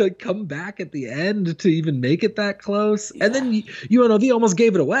really had to come back at the end to even make it that close. Yeah. And then UNLV almost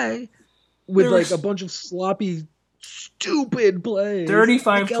gave it away with a bunch of sloppy, stupid plays.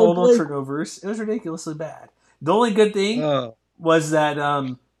 35 total turnovers. It was ridiculously bad. The only good thing was that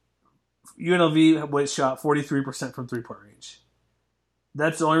UNLV was shot 43% from 3-point range.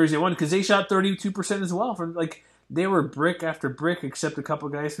 That's the only reason they won, because they shot 32% as well. From they were brick after brick, except a couple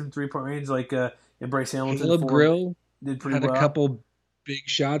guys from 3-point range, like Bryce Hamilton. Caleb Grill did pretty had well. A couple big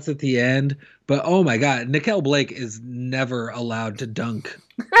shots at the end, but oh my god, Nickel Blake is never allowed to dunk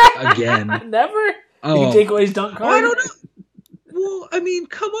again. Never. Oh, you take away his dunk card. I don't know. Well, I mean,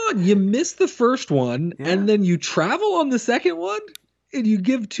 come on, you missed the first one, and then you travel on the second one. And you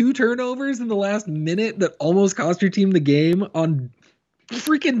give 2 turnovers in the last minute that almost cost your team the game on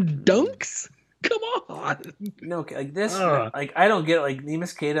freaking dunks? Come on. No, like this, like I don't get it. Like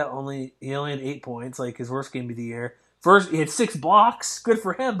Neemias Queta only had 8 points, like his worst game of the year. First, he had 6 blocks. Good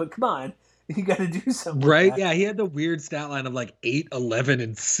for him, but come on, you got to do something. Right? Yeah, he had the weird stat line of like 8, 11,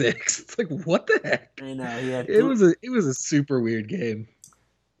 and 6. It's like, what the heck? I know. It was a super weird game.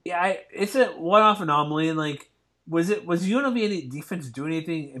 Yeah, it's a one-off anomaly, and like, was UNLV any defense doing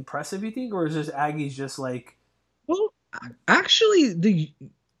anything impressive? You think, or is this Aggies just like? Well, actually,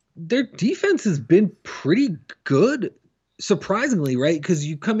 their defense has been pretty good, surprisingly, right? Because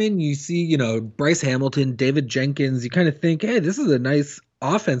you come in, you see, Bryce Hamilton, David Jenkins, you kind of think, hey, this is a nice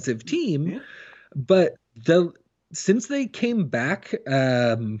offensive team. Yeah. But since they came back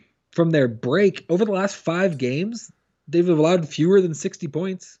from their break, over the last 5 games, they've allowed fewer than 60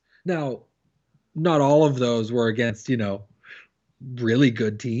 points. Now, not all of those were against, really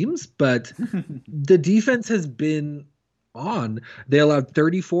good teams, but the defense has been on. They allowed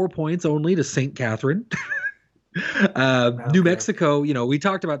 34 points only to St. Catherine. New Mexico, we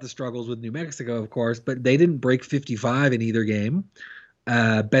talked about the struggles with New Mexico, of course, but they didn't break 55 in either game.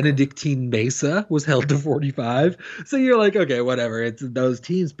 Benedictine Mesa was held to 45. So you're like, okay, whatever. It's those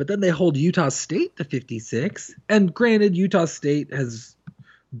teams. But then they hold Utah State to 56. And granted, Utah State has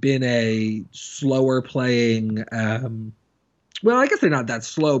been a slower playing, well, I guess they're not that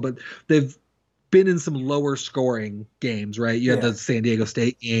slow, but they've been in some lower scoring games, right? You had the San Diego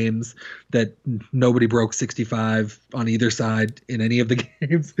State games that nobody broke 65 on either side in any of the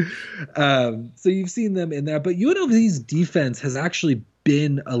games. So you've seen them in that. But UNLV's defense has actually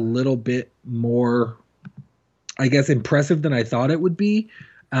been a little bit more, I guess, impressive than I thought it would be.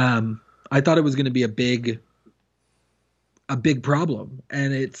 I thought it was going to be a big problem,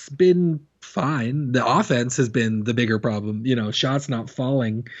 and it's been fine. The offense has been the bigger problem. Shots not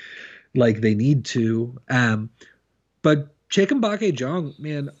falling like they need to. But Cheikhembake Jong,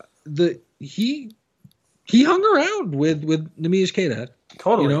 man, he hung around with Neemias Queta.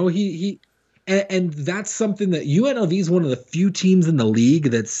 Totally. And that's something that UNLV is one of the few teams in the league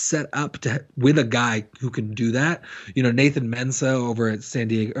that's set up with a guy who can do that. Nathan Mensah over at San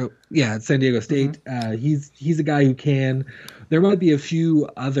Diego State. Mm-hmm. He's a guy who can. There might be a few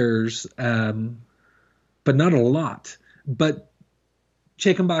others, but not a lot. But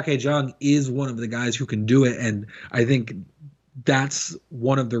Cheikhembake Jong is one of the guys who can do it, and I think that's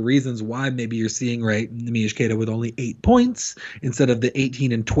one of the reasons why maybe you're seeing Neemias Queta with only 8 points instead of the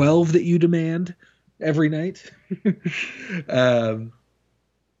 18 and 12 that you demand every night. And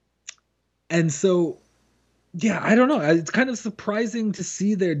so, yeah, I don't know. It's kind of surprising to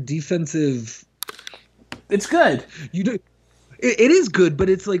see their defensive. It's good. It is good, but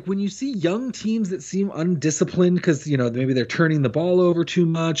it's like when you see young teams that seem undisciplined because, maybe they're turning the ball over too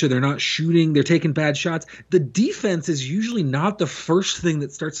much or they're not shooting, they're taking bad shots. The defense is usually not the first thing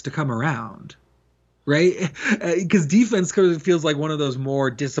that starts to come around, right? Because defense feels like one of those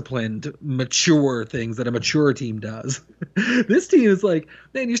more disciplined, mature things that a mature team does. This team is like,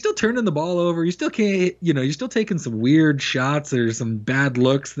 man, you're still turning the ball over. You still can't, you're still taking some weird shots or some bad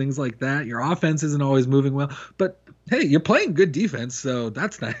looks, things like that. Your offense isn't always moving well, but hey, you're playing good defense, so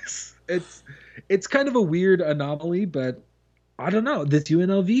that's nice. It's kind of a weird anomaly, but I don't know. This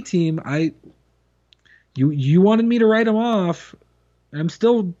UNLV team, you wanted me to write them off. I'm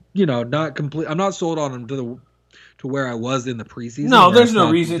still, not complete. I'm not sold on them to where I was in the preseason. No, there's no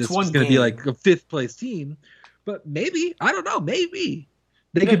reason. It's one game. Going to be like a 5th place team, but maybe, I don't know, maybe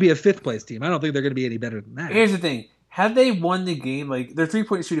they could be a 5th place team. I don't think they're going to be any better than that. Here's the thing: had they won the game, like their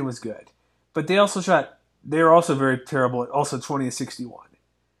 3-point shooting was good, but they also shot. They were also very terrible at also 20 and 61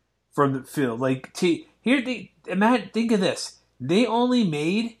 from the field. Like think of this. They only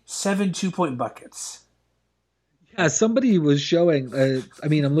made 7 2-point buckets. Yeah, somebody was showing,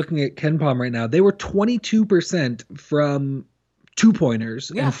 I'm looking at KenPom right now. They were 22% from 2-pointers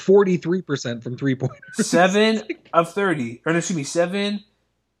and 43% from 3-pointers. 7 of 30. Or excuse me, 7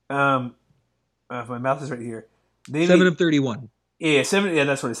 my mouth is right here. 7 of 31. Yeah, 7. Yeah,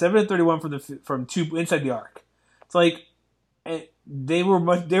 that's right. 7 and 31 from 2 inside the arc. It's like they were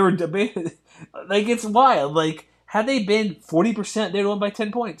like it's wild. Like had they been 40%, they'd won by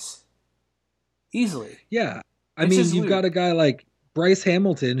 10 points easily. Yeah, you've got a guy like Bryce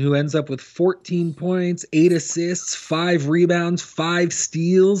Hamilton who ends up with 14 points, 8 assists, 5 rebounds, 5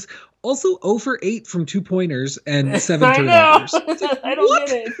 steals. Also 0 for 8 from 2-pointers and 7 turnovers. I don't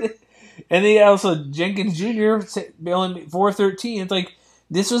get it. And then also Jenkins Jr. only 4-13. It's like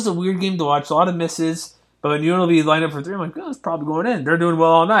this was a weird game to watch. A lot of misses, but when UNLV line up for 3, I'm like, oh, it's probably going in. They're doing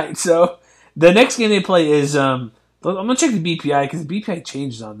well all night. So the next game they play is I'm gonna check the BPI because the BPI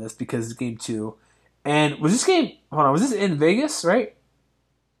changes on this because it's game 2. And was this game? Hold on, was this in Vegas? Right?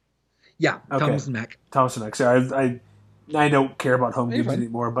 Yeah, Okay. Thomas and Mack. Thomas and Mack. Sorry, I don't care about home games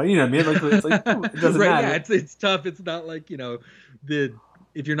anymore, but you know what I mean? Like, it's like, it doesn't matter. Yeah, it's tough. It's not like,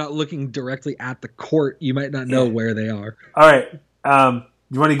 if you're not looking directly at the court, you might not know where they are. All right.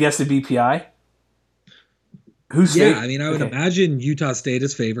 You want to guess the BPI? Who's favored? I mean, I would imagine Utah State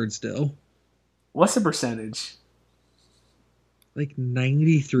is favored still. What's the percentage? Like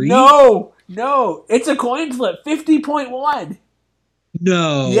 93? No. It's a coin flip. 50.1.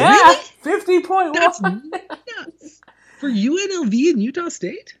 No. Yeah. Really? 50.1. That's nuts. For UNLV and Utah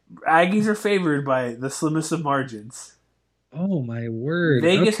State? Aggies are favored by the slimmest of margins. Oh, my word.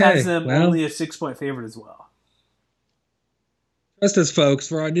 Vegas Okay, has them only a 6-point favorite as well. Trust us, folks.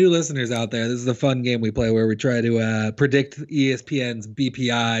 For our new listeners out there, this is a fun game we play where we try to predict ESPN's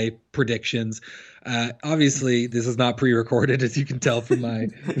BPI predictions. Obviously, this is not pre-recorded, as you can tell from my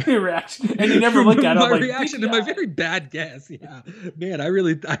reaction. And you never look at it. My like, reaction BPI. to my very bad guess. Yeah, man, I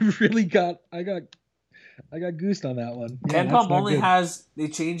really got goosed on that one. Yeah, KenPom only has, they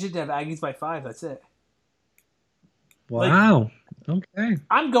changed it to have Aggies by 5. That's it. Wow. Okay.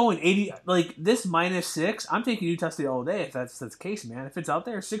 I'm going 80. Like this -6. I'm taking Utah State all day if that's the case, man. If it's out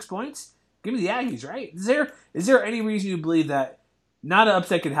there 6 points, give me the Aggies, right? Is there any reason you believe that not an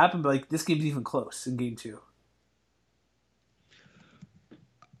upset could happen, but like this game's even close in game 2?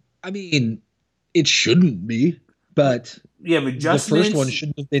 I mean, it shouldn't be, but yeah, but the first one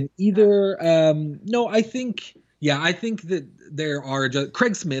shouldn't have been either. No, I think that there are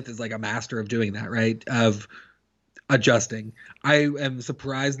Craig Smith is like a master of doing that, right? Of adjusting. I am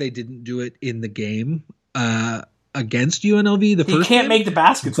surprised they didn't do it in the game against UNLV. He can't make the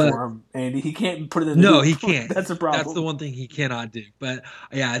baskets for him, Andy. He can't put it in the No, hoop. he can't. That's a problem. That's the one thing he cannot do. But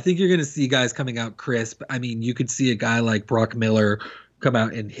yeah, I think you're going to see guys coming out crisp. I mean, you could see a guy like Brock Miller come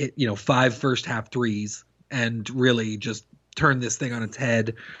out and hit, 5 first half threes and really just turn this thing on its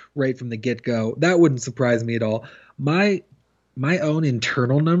head right from the get-go. That wouldn't surprise me at all. My own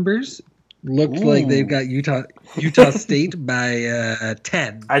internal numbers looked like they've got Utah State by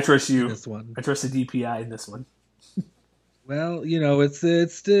 10. I trust you. This one. I trust the DPI in this one. Well,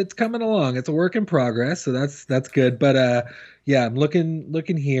 it's coming along. It's a work in progress, so that's good. But yeah, I'm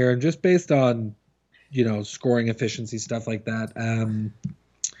looking here, and just based on scoring efficiency, stuff like that.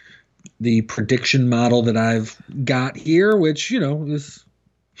 The prediction model that I've got here, which is.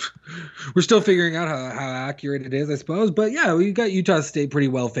 We're still figuring out how accurate it is, I suppose. But yeah, we got Utah State pretty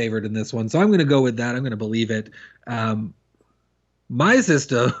well favored in this one. So I'm going to go with that. I'm going to believe it. My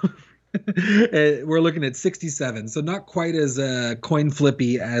system, we're looking at 67. So not quite as coin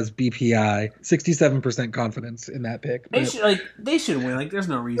flippy as BPI. 67% confidence in that pick. They should win. Like there's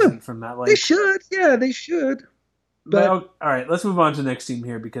no reason from that. Like they should. Yeah, they should. But all right, let's move on to the next team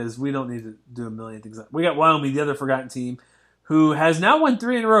here because we don't need to do a million things. We got Wyoming, the other forgotten team, who has now won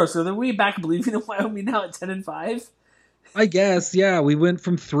 3 in a row. So are we back believing in Wyoming now at 10-5? I guess, yeah. We went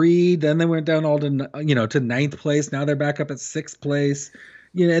from 3, then they went down all to to 9th place. Now they're back up at 6th place.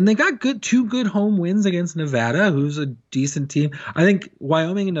 And they got 2 good home wins against Nevada, who's a decent team. I think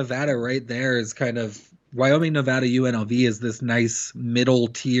Wyoming and Nevada right there is kind of Wyoming, Nevada, UNLV is this nice middle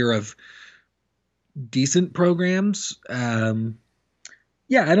tier of decent programs.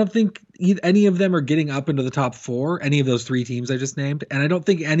 Yeah, I don't think any of them are getting up into the top 4, any of those 3 teams I just named. And I don't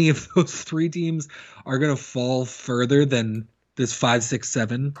think any of those 3 teams are going to fall further than this 5, 6,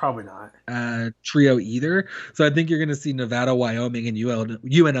 7 probably not trio either. So I think you're going to see Nevada, Wyoming, and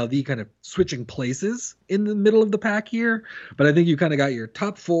UNLV kind of switching places in the middle of the pack here. But I think you kind of got your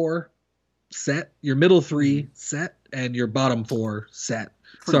top 4 set, your middle 3 set, and your bottom 4 set.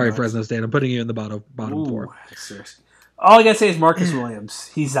 Sorry, Fresno State. I'm putting you in the bottom 4. Seriously. All I got to say is Marcus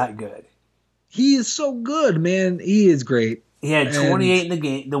Williams. He's that good. He is so good, man. He is great. He had 28 in the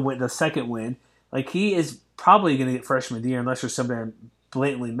game, the second win. Like, he is probably going to get freshman of the year unless there's somebody I'm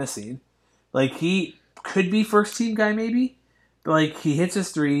blatantly missing. Like, he could be first-team guy maybe. But, like, he hits his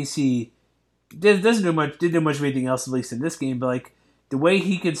threes. He didn't do much of anything else, at least in this game. But, like, the way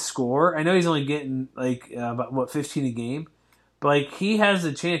he could score, I know he's only getting, like, about, 15 a game. But, like, he has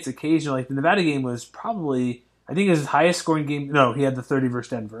a chance occasionally. Like, the Nevada game was probably, I think, his highest scoring game. No, he had the 30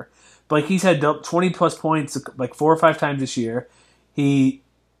 versus Denver. But, like, he's had 20-plus points, like, 4 or 5 times this year. He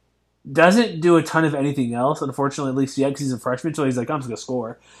doesn't do a ton of anything else, unfortunately, at least yet, because he's a freshman, so he's like, I'm just going to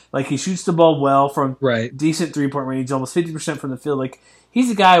score. Like, he shoots the ball well from decent three-point range, almost 50% from the field. Like, he's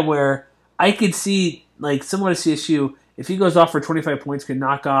a guy where I could see, like, similar to CSU, if he goes off for 25 points, could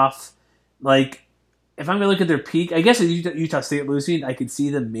knock off, like, if I'm going to look at their peak, I guess if Utah State losing, I could see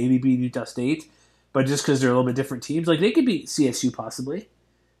them maybe beat Utah State, but just because they're a little bit different teams, like, they could beat CSU possibly.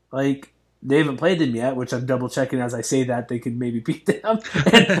 Like, They haven't played them yet, which I'm double checking as I say that they could maybe beat them.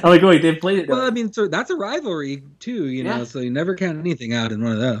 And I'm like, wait, they've played it. Well, I mean, so that's a rivalry too, you know. So you never count anything out in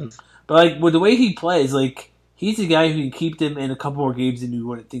one of those. But like with the way he plays, like he's a guy who can keep them in a couple more games than you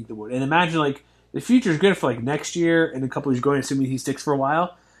wouldn't think they would. And imagine like the future is good for like next year and a couple years going, assuming he sticks for a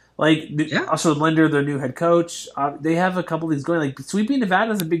while. Like also Linder, their new head coach, they have a couple of these going. Like sweeping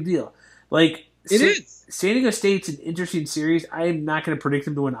Nevada is a big deal. Like it is. San Diego State's an interesting series. I am not going to predict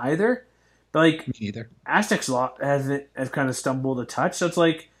them to win either. But like me either. Aztecs has kind of stumbled a touch, so it's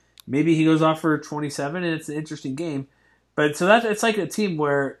like maybe he goes off for 27 and it's an interesting game. But so it's like a team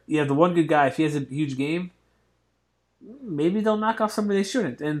where you have the one good guy. If he has a huge game, maybe they'll knock off somebody they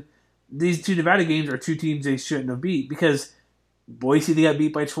shouldn't. And these two Nevada games are two teams they shouldn't have beat because Boise they got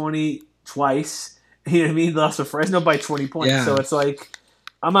beat by 20 twice. You know what I mean? They lost to Fresno by 20 points. Yeah. So it's like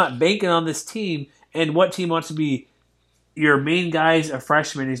I'm not banking on this team. And what team wants to be your main guy's a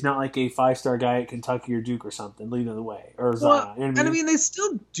freshman? He's not like a 5-star guy at Kentucky or Duke or something leading the way. Or Zion, you know what I mean, they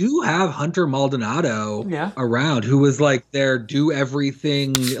still do have Hunter Maldonado around, who was like their do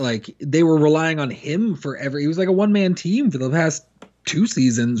everything. Like they were relying on him for he was like a one-man team for the past 2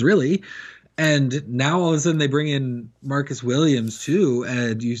 seasons, really. And now all of a sudden they bring in Marcus Williams too,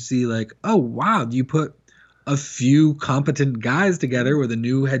 and you see like, oh wow, you put a few competent guys together with a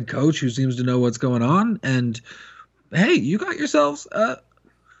new head coach who seems to know what's going on, and hey, you got yourselves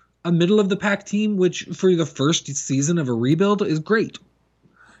a middle of the pack team, which for the first season of a rebuild is great.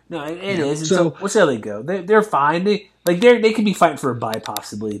 No, it is. And so we'll see how they go. They're fine. They could be fighting for a bye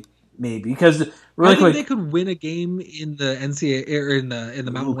possibly, maybe, because really I think they could win a game in the NCAA or in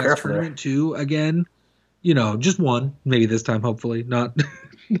the Mountain West tournament too. Again, you know, just one maybe this time. Hopefully, not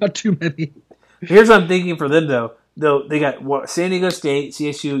too many. Here's what I'm thinking for them though. They got San Diego State,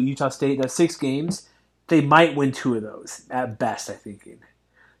 CSU, Utah State. That's 6 games. They might win 2 of those at best, I'm thinking.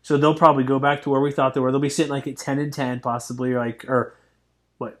 So they'll probably go back to where we thought they were. They'll be sitting like at 10-10 possibly, or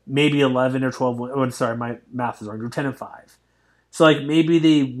maybe 11 or 12. Oh, sorry, my math is wrong. 10-5. So like maybe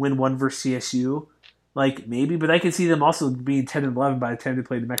they win 1 versus CSU, like maybe, but I can see them also being 10-11 by the time they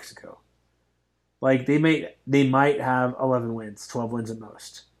play New Mexico. Like they might have 11 wins, 12 wins at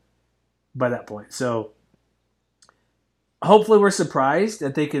most by that point. So hopefully we're surprised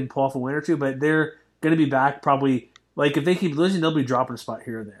that they can pull off a win or 2, but they're going to be back probably. Like, if they keep losing, they'll be dropping a spot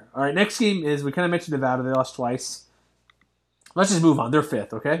here or there. All right, next game is, we kind of mentioned Nevada. They lost twice. Let's just move on. They're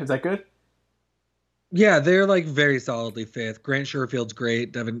 5th, okay? Is that good? Yeah, they're, like, very solidly 5th. Grant Sherfield's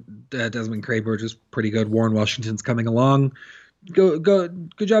great. Desmond Crayburge is pretty good. Warren Washington's coming along. Good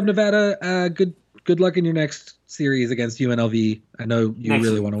job, Nevada. Good luck in your next series against UNLV. I know you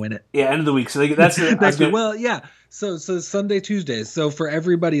really want to win it. Yeah, end of the week. So that's next week. Well, yeah. So Sunday, Tuesdays. So for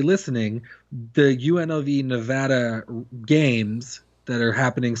everybody listening, the UNLV Nevada games that are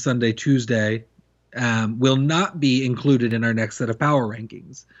happening Sunday, Tuesday, will not be included in our next set of power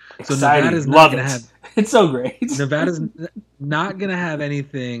rankings. So Nevada's not going to have. It's so great. Nevada's not going to have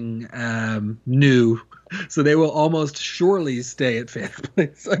anything new. So they will almost surely stay at 5th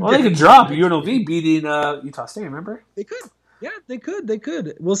place. Well, they could drop UNLV beating Utah State. Remember? They could. Yeah, they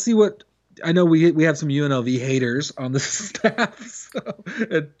could. We'll see what. I know we have some UNLV haters on the staff, so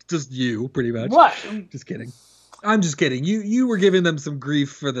it's just you, pretty much. What? Just kidding. I'm just kidding. You were giving them some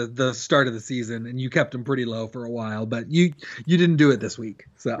grief for the start of the season, and you kept them pretty low for a while, but you didn't do it this week.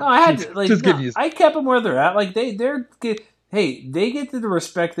 So no, I had to, I kept them where they're at. Like they get the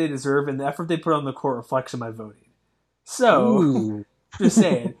respect they deserve, and the effort they put on the court reflects on my voting. So. Ooh. Just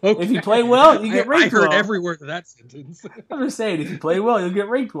saying. Okay. If you play well, you get ranked well. I heard every word of that sentence. I'm just saying, if you play well, you'll get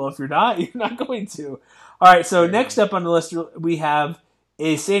ranked well. If you're not, you're not going to. All right, so next up on the list, we have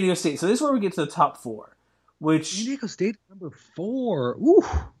is San Diego State. So this is where we get to the top 4. Which San Diego State number 4. Ooh.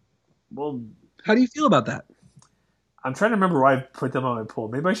 Well, how do you feel about that? I'm trying to remember why I put them on my poll.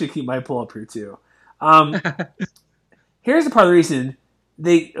 Maybe I should keep my poll up here too. Here's the part of the reason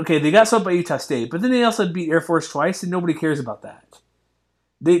they got swept by Utah State, but then they also beat Air Force twice, and nobody cares about that.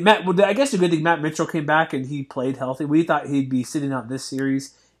 I guess the good thing, Matt Mitchell came back and he played healthy. We thought he'd be sitting out this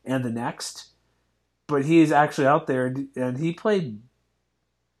series and the next, but he is actually out there and he played.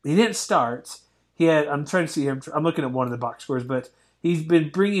 He didn't start. I'm trying to see him. I'm looking at one of the box scores, but he's been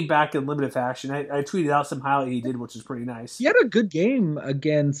bringing back in limited fashion. I tweeted out some highlight he did, which is pretty nice. He had a good game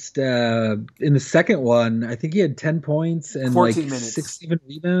against in the second one. I think he had 10 points and 14 minutes, 6-7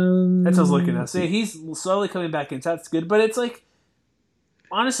 rebounds. That's what I was looking at. So he's slowly coming back in. So that's good, but it's like.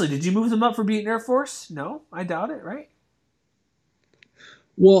 Honestly, did you move them up for beating Air Force? No, I doubt it, right?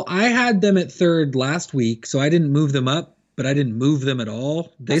 Well, I had them at 3rd last week, so I didn't move them up, but I didn't move them at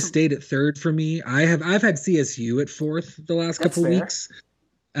all. They stayed at 3rd for me. I've had CSU at 4th the last couple weeks.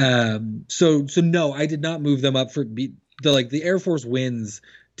 So no, I did not move them up for the Air Force wins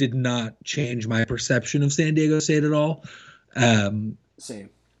did not change my perception of San Diego State at all. Same.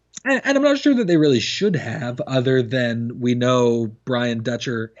 And I'm not sure that they really should have, other than we know Brian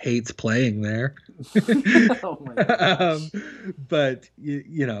Dutcher hates playing there. Oh my gosh. But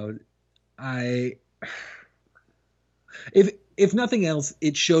if nothing else,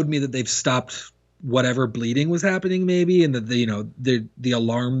 it showed me that they've stopped whatever bleeding was happening, maybe, and that the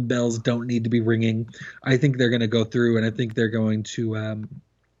alarm bells don't need to be ringing. I think they're going to go through, and I think they're going to.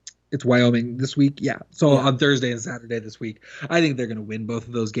 It's Wyoming this week, yeah. So on Thursday and Saturday this week, I think they're going to win both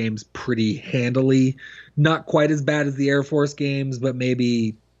of those games pretty handily. Not quite as bad as the Air Force games, but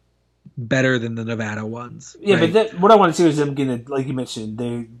maybe better than the Nevada ones. Yeah, right? but what I want to see is them getting, like you mentioned,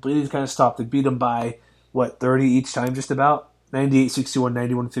 they bleeding's kind of stopped. They beat them by 30 each time, just about 98-61,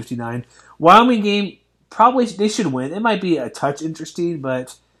 91-59. Wyoming game probably they should win. It might be a touch interesting,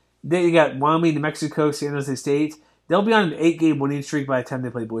 but they got Wyoming, New Mexico, San Jose State. They'll be on an 8-game winning streak by the time they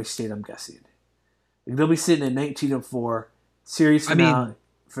play Boise State, I'm guessing. They'll be sitting at 19-4, series finale,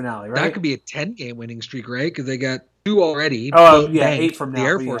 right? That could be a 10-game winning streak, right? Because they got 2 already. Oh, yeah, 8 from now. The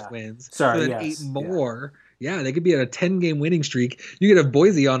Air Force wins. Sorry, so then 8 more. Yeah, they could be at a 10-game winning streak. You could have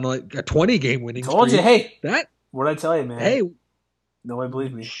Boise on like a 20-game winning streak. Told you, hey. That. What'd I tell you, man? Hey. Nobody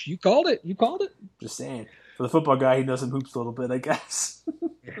believed me. You called it. Just saying. For the football guy, he knows some hoops a little bit, I guess.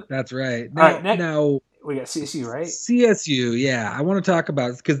 That's right. Now we got CSU, right? CSU, yeah. I want to talk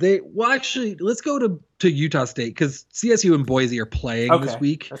about because actually, let's go to Utah State because CSU and Boise are playing this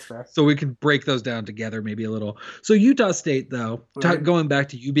week. That's fair. So we can break those down together maybe a little. So Utah State, though, going back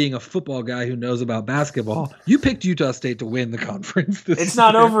to you being a football guy who knows about basketball, you picked Utah State to win the conference this It's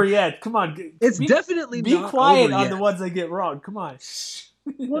not over yet. Come on. It's definitely be not quiet over on yet. the ones I get wrong. Come on.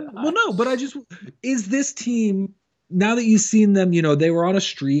 Well, no, but is this team, now that you've seen them, they were on a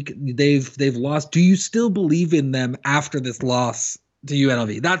streak, they've lost. Do you still believe in them after this loss to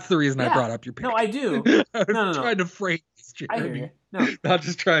UNLV? That's the reason I brought up your pick. No, I do. I'm trying to frame this, Jeremy. I hear you. No. Not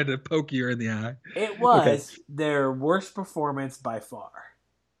just trying to poke you in the eye. It was their worst performance by far.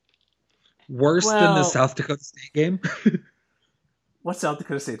 Worse than the South Dakota State game? What's South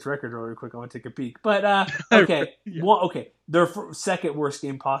Dakota State's record really quick? I want to take a peek. But, okay. Their second worst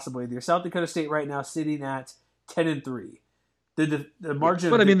game possibly. Their South Dakota State right now sitting at 10-3. The margin.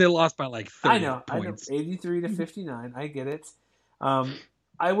 But they lost by like 30 points. I know, 83-59. I get it.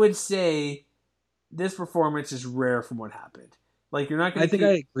 I would say this performance is rare from what happened. Like you're not going to.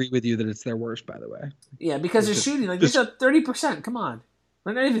 I agree with you that it's their worst. By the way. Yeah, because they're shooting like they shot 30%. Come on,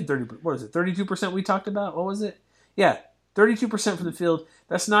 not even 30. What is it? 32% we talked about. What was it? Yeah, 32% from the field.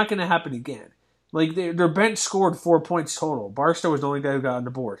 That's not going to happen again. Like their bench scored 4 points total. Barstow was the only guy who got on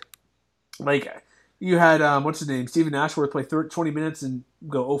the board. Like. You had, what's his name, Stephen Ashworth play 20 minutes and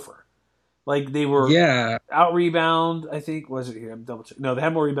go over. Like, they were out-rebound, I think. Was it here? I'm double-checking. No, they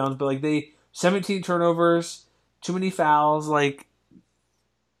had more rebounds, but, 17 turnovers, too many fouls, 12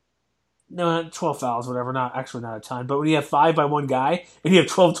 fouls, whatever. Not a ton. But when you have 5 by one guy and you have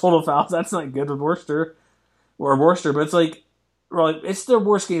 12 total fouls, that's not good with Worcester. But it's it's their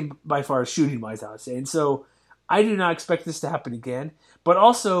worst game by far shooting-wise, I would say. And so I do not expect this to happen again. But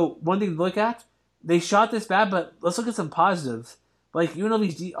also, one thing to look at, they shot this bad, but let's look at some positives.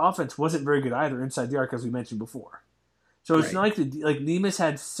 UNLV's offense wasn't very good either inside the arc, as we mentioned before. So it's not Nemus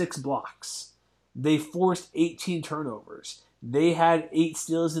had 6 blocks. They forced 18 turnovers. They had 8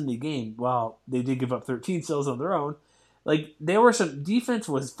 steals in the game. While they did give up 13 steals on their own. Defense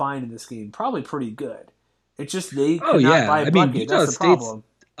was fine in this game, probably pretty good. It's just they could not buy a bucket. Utah that's the problem.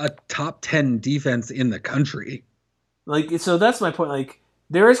 A top 10 defense in the country. So that's my point.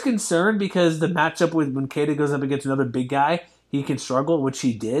 There is concern because the matchup when Keita goes up against another big guy, he can struggle, which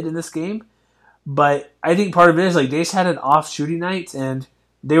he did in this game. But I think part of it is they just had an off shooting night, and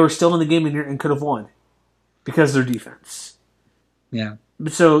they were still in the game and could have won because of their defense. Yeah.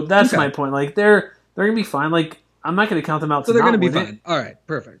 So that's my point. They're going to be fine. I'm not going to count them out. So they're going to be fine. All right,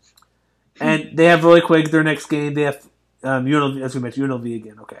 perfect. And they have really quick their next game. They have UNLV, as we mentioned, UNLV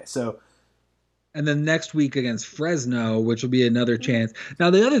again. Okay, so. And then next week against Fresno, which will be another chance. Now,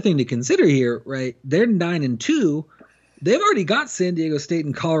 the other thing to consider here, right? They're 9-2. They've already got San Diego State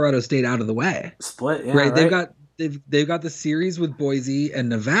and Colorado State out of the way. Split, yeah. Right? They've got the series with Boise and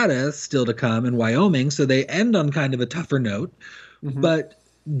Nevada still to come, and Wyoming. So they end on kind of a tougher note. Mm-hmm. But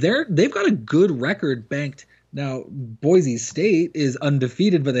they've got a good record banked. Now, Boise State is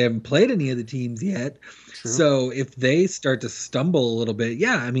undefeated, but they haven't played any of the teams yet. True. So if they start to stumble a little bit,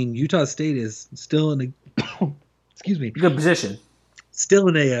 Utah State is still in a good position. Still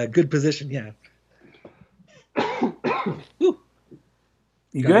in a good position, yeah.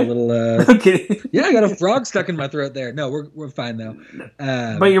 You got good? A little, Okay. Yeah, I got a frog stuck in my throat there. No, we're fine though.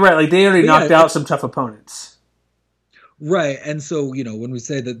 But you're right. Like they already knocked out some tough opponents. Right. And so, when we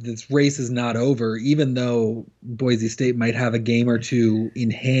say that this race is not over, even though Boise State might have a game or two in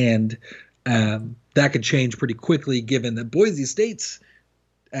hand, that could change pretty quickly given that Boise State's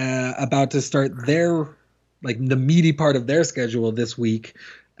about to start their, like the meaty part of their schedule this week,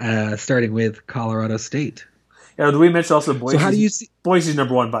 starting with Colorado State. Yeah, we mentioned also Boise. So how do you see Boise's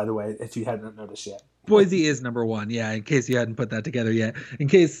number one, by the way, if you hadn't noticed yet. Boise is number one, yeah, in case you hadn't put that together yet.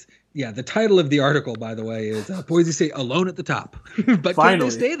 The title of the article, by the way, is Boise State alone at the top. But finally. Can they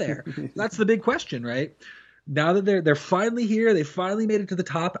stay there? That's the big question, right? Now that they're finally here, they finally made it to the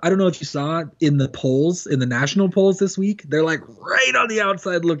top. I don't know if you saw it in the polls, in the national polls this week. They're like right on the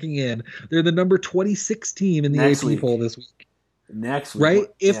outside looking in. They're the number 26 team in the AP poll this week. Next week.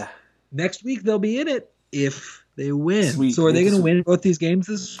 Right? Next week they'll be in it if they win. Sweet. So are they going to win both these games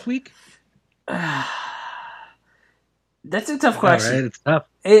this week? That's a tough question. Right, it's tough.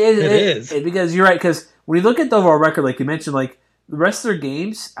 It is. Because you're right. Because when you look at the overall record, like you mentioned, like the rest of their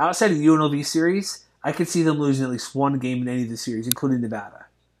games outside of the UNLV series, I could see them losing at least one game in any of the series, including Nevada.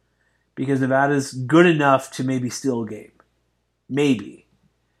 Because Nevada's good enough to maybe steal a game. Maybe.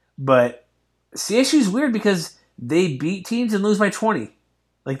 But CSU's weird because they beat teams and lose by 20.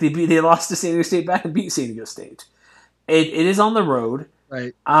 Like they lost to San Diego State back and beat San Diego State. It is on the road.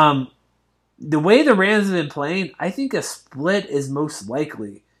 Right. The way the Rams have been playing, I think a split is most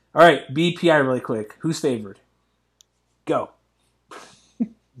likely. All right, BPI really quick. Who's favored? Go.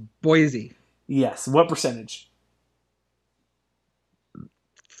 Boise. Yes. What percentage?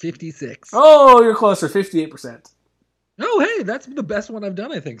 56. Oh, you're closer. 58%. Oh, hey, that's the best one I've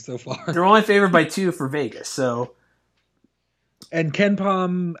done, I think, so far. They're only favored by 2 for Vegas, so... And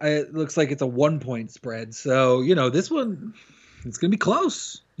KenPom, it looks like it's a 1-point spread. So, this one, it's going to be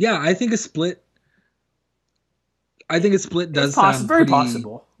close. Yeah, I think a split does sound very pretty,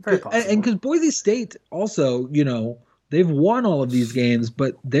 possible. Very possible. And because Boise State also, they've won all of these games,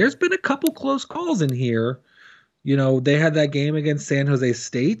 but there's been a couple close calls in here. They had that game against San Jose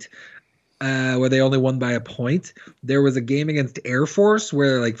State where they only won by a point. There was a game against Air Force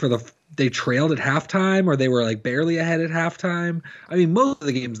where, like, they trailed at halftime or they were like barely ahead at halftime. I mean, most of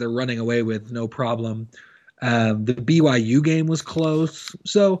the games they're running away with no problem. The BYU game was close.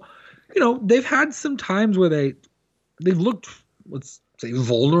 So, they've had some times where they've looked, let's say,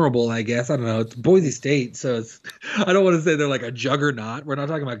 vulnerable, I guess. I don't know. It's Boise State, so I don't want to say they're like a juggernaut. We're not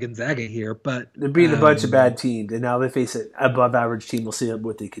talking about Gonzaga here, but they're beating a bunch of bad teams, and now they face an above average team. We'll see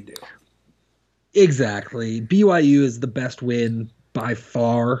what they can do. Exactly. BYU is the best win by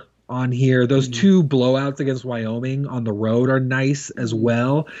far on here. Those two blowouts against Wyoming on the road are nice as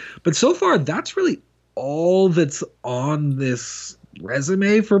well. But so far, that's really all that's on this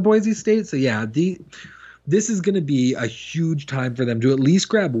resume for Boise State. So yeah, this is going to be a huge time for them to at least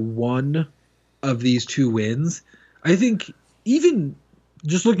grab one of these 2 wins. I think even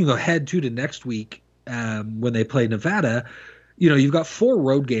just looking ahead to next week when they play Nevada, you've got 4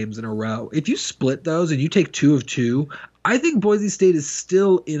 road games in a row. If you split those and you take 2 of 2, I think Boise State is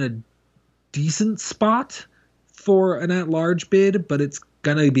still in a decent spot for an at-large bid, but it's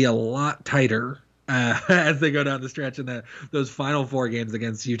going to be a lot tighter as they go down the stretch. And those final 4 games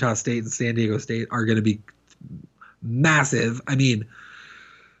against Utah State and San Diego State are going to be massive. I mean,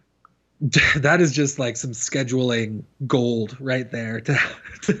 that is just like some scheduling gold right there.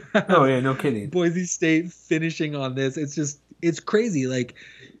 Oh, yeah, no kidding. Boise State finishing on this. It's crazy. Like,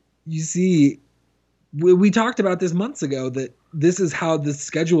 you see, we talked about this months ago that this is how the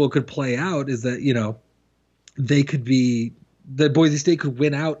schedule could play out, is that, that Boise State could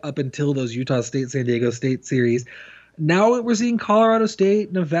win out up until those Utah State, San Diego State series. Now we're seeing Colorado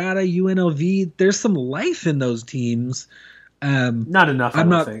State, Nevada, UNLV. There's some life in those teams. Not enough. I'm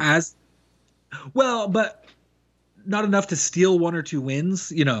not think. As well, but not enough to steal 1 or 2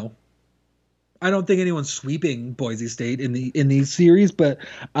 wins. I don't think anyone's sweeping Boise State in these series, but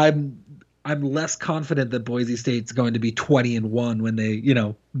I'm less confident that Boise State's going to be 20-1 when they,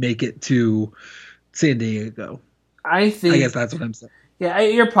 make it to San Diego. I guess that's what I'm saying. Yeah,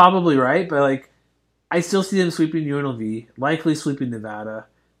 you're probably right, but like, I still see them sweeping UNLV, likely sweeping Nevada,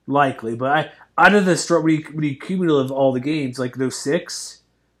 but out of the when you cumulative all the games, like those 6,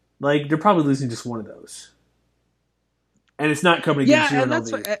 like they're probably losing just one of those. And it's not coming against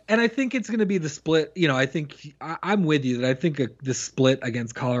UNLV. And I think it's going to be the split. I think I'm with you that I think the split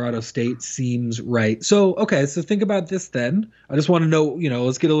against Colorado State seems right. So, okay, so think about this then. I just want to know,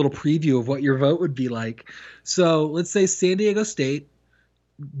 let's get a little preview of what your vote would be like. So let's say San Diego State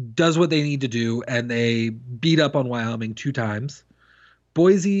does what they need to do and they beat up on Wyoming 2 times.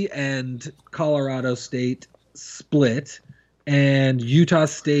 Boise and Colorado State split, and Utah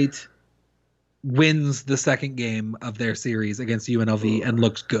State wins the second game of their series against UNLV and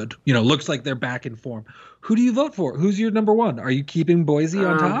looks good. Looks like they're back in form. Who do you vote for? Who's your number one? Are you keeping Boise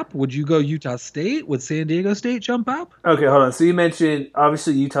on top? Would you go Utah State? Would San Diego State jump up? Okay, hold on. So you mentioned,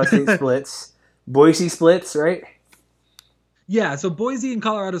 obviously, Utah State splits. Boise splits, right? Yeah, so Boise and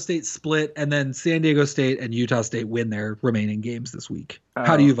Colorado State split, and then San Diego State and Utah State win their remaining games this week.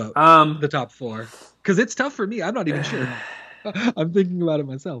 How do you vote? The top four. Because it's tough for me. I'm not even sure. I'm thinking about it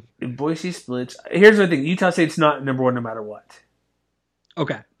myself. If Boise splits, here's the thing: Utah State's not number one no matter what.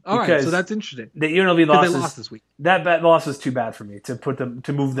 Okay, all right. So that's interesting. The UNLV lost this week. That loss was too bad for me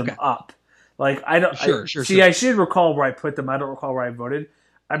to move them up. Like I don't. Sure. I should recall where I put them. I don't recall where I voted.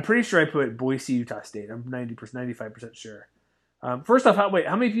 I'm pretty sure I put Boise, Utah State. I'm 95% sure. First off, how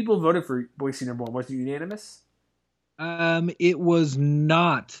many people voted for Boise number one? Was it unanimous? It was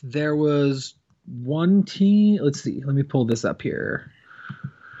not. There was one team. Let's see. Let me pull this up here.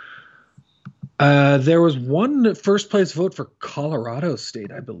 There was one first place vote for Colorado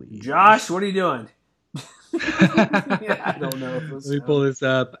State, I believe. Josh, what are you doing? I don't know. Let me pull this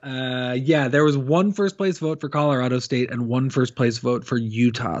up. There was one first place vote for Colorado State and one first place vote for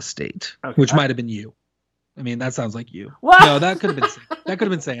Utah State, which might have been you. I mean, that sounds like you. What? No, that could have been Sam. That could have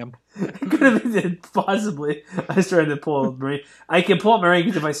been Sam. Could have been possibly. I was trying to pull up my. I can pull up my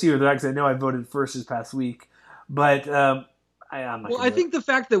rankings if I see her there because I know I voted first this past week. But I'm not. Well, I think the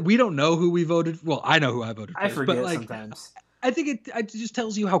fact that we don't know who we voted. Well, I know who I voted for. I forget sometimes. I think it just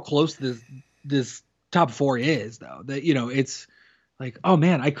tells you how close this top four is, though. That it's like, oh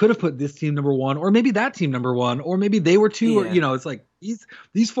man, I could have put this team number one, or maybe that team number one, or maybe they were two, or it's like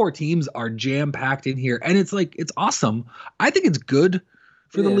these four teams are jam packed in here, and it's like it's awesome. I think it's good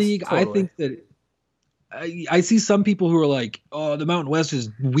for the league. Totally. I think that I see some people who are like, oh, the Mountain West is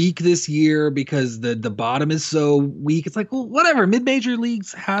weak this year because the bottom is so weak. It's like, well, whatever. Mid-major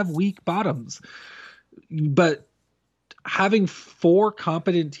leagues have weak bottoms, but having four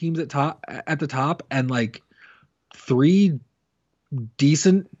competent teams at the top and like three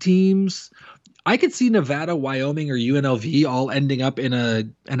decent teams, I could see Nevada, Wyoming, or UNLV all ending up in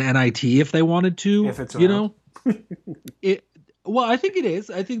an NIT if they wanted to. If it's around. Well, I think it is.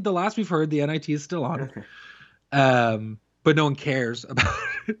 I think the last we've heard, the NIT is still on. Okay. But no one cares about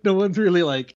it. No one's really like,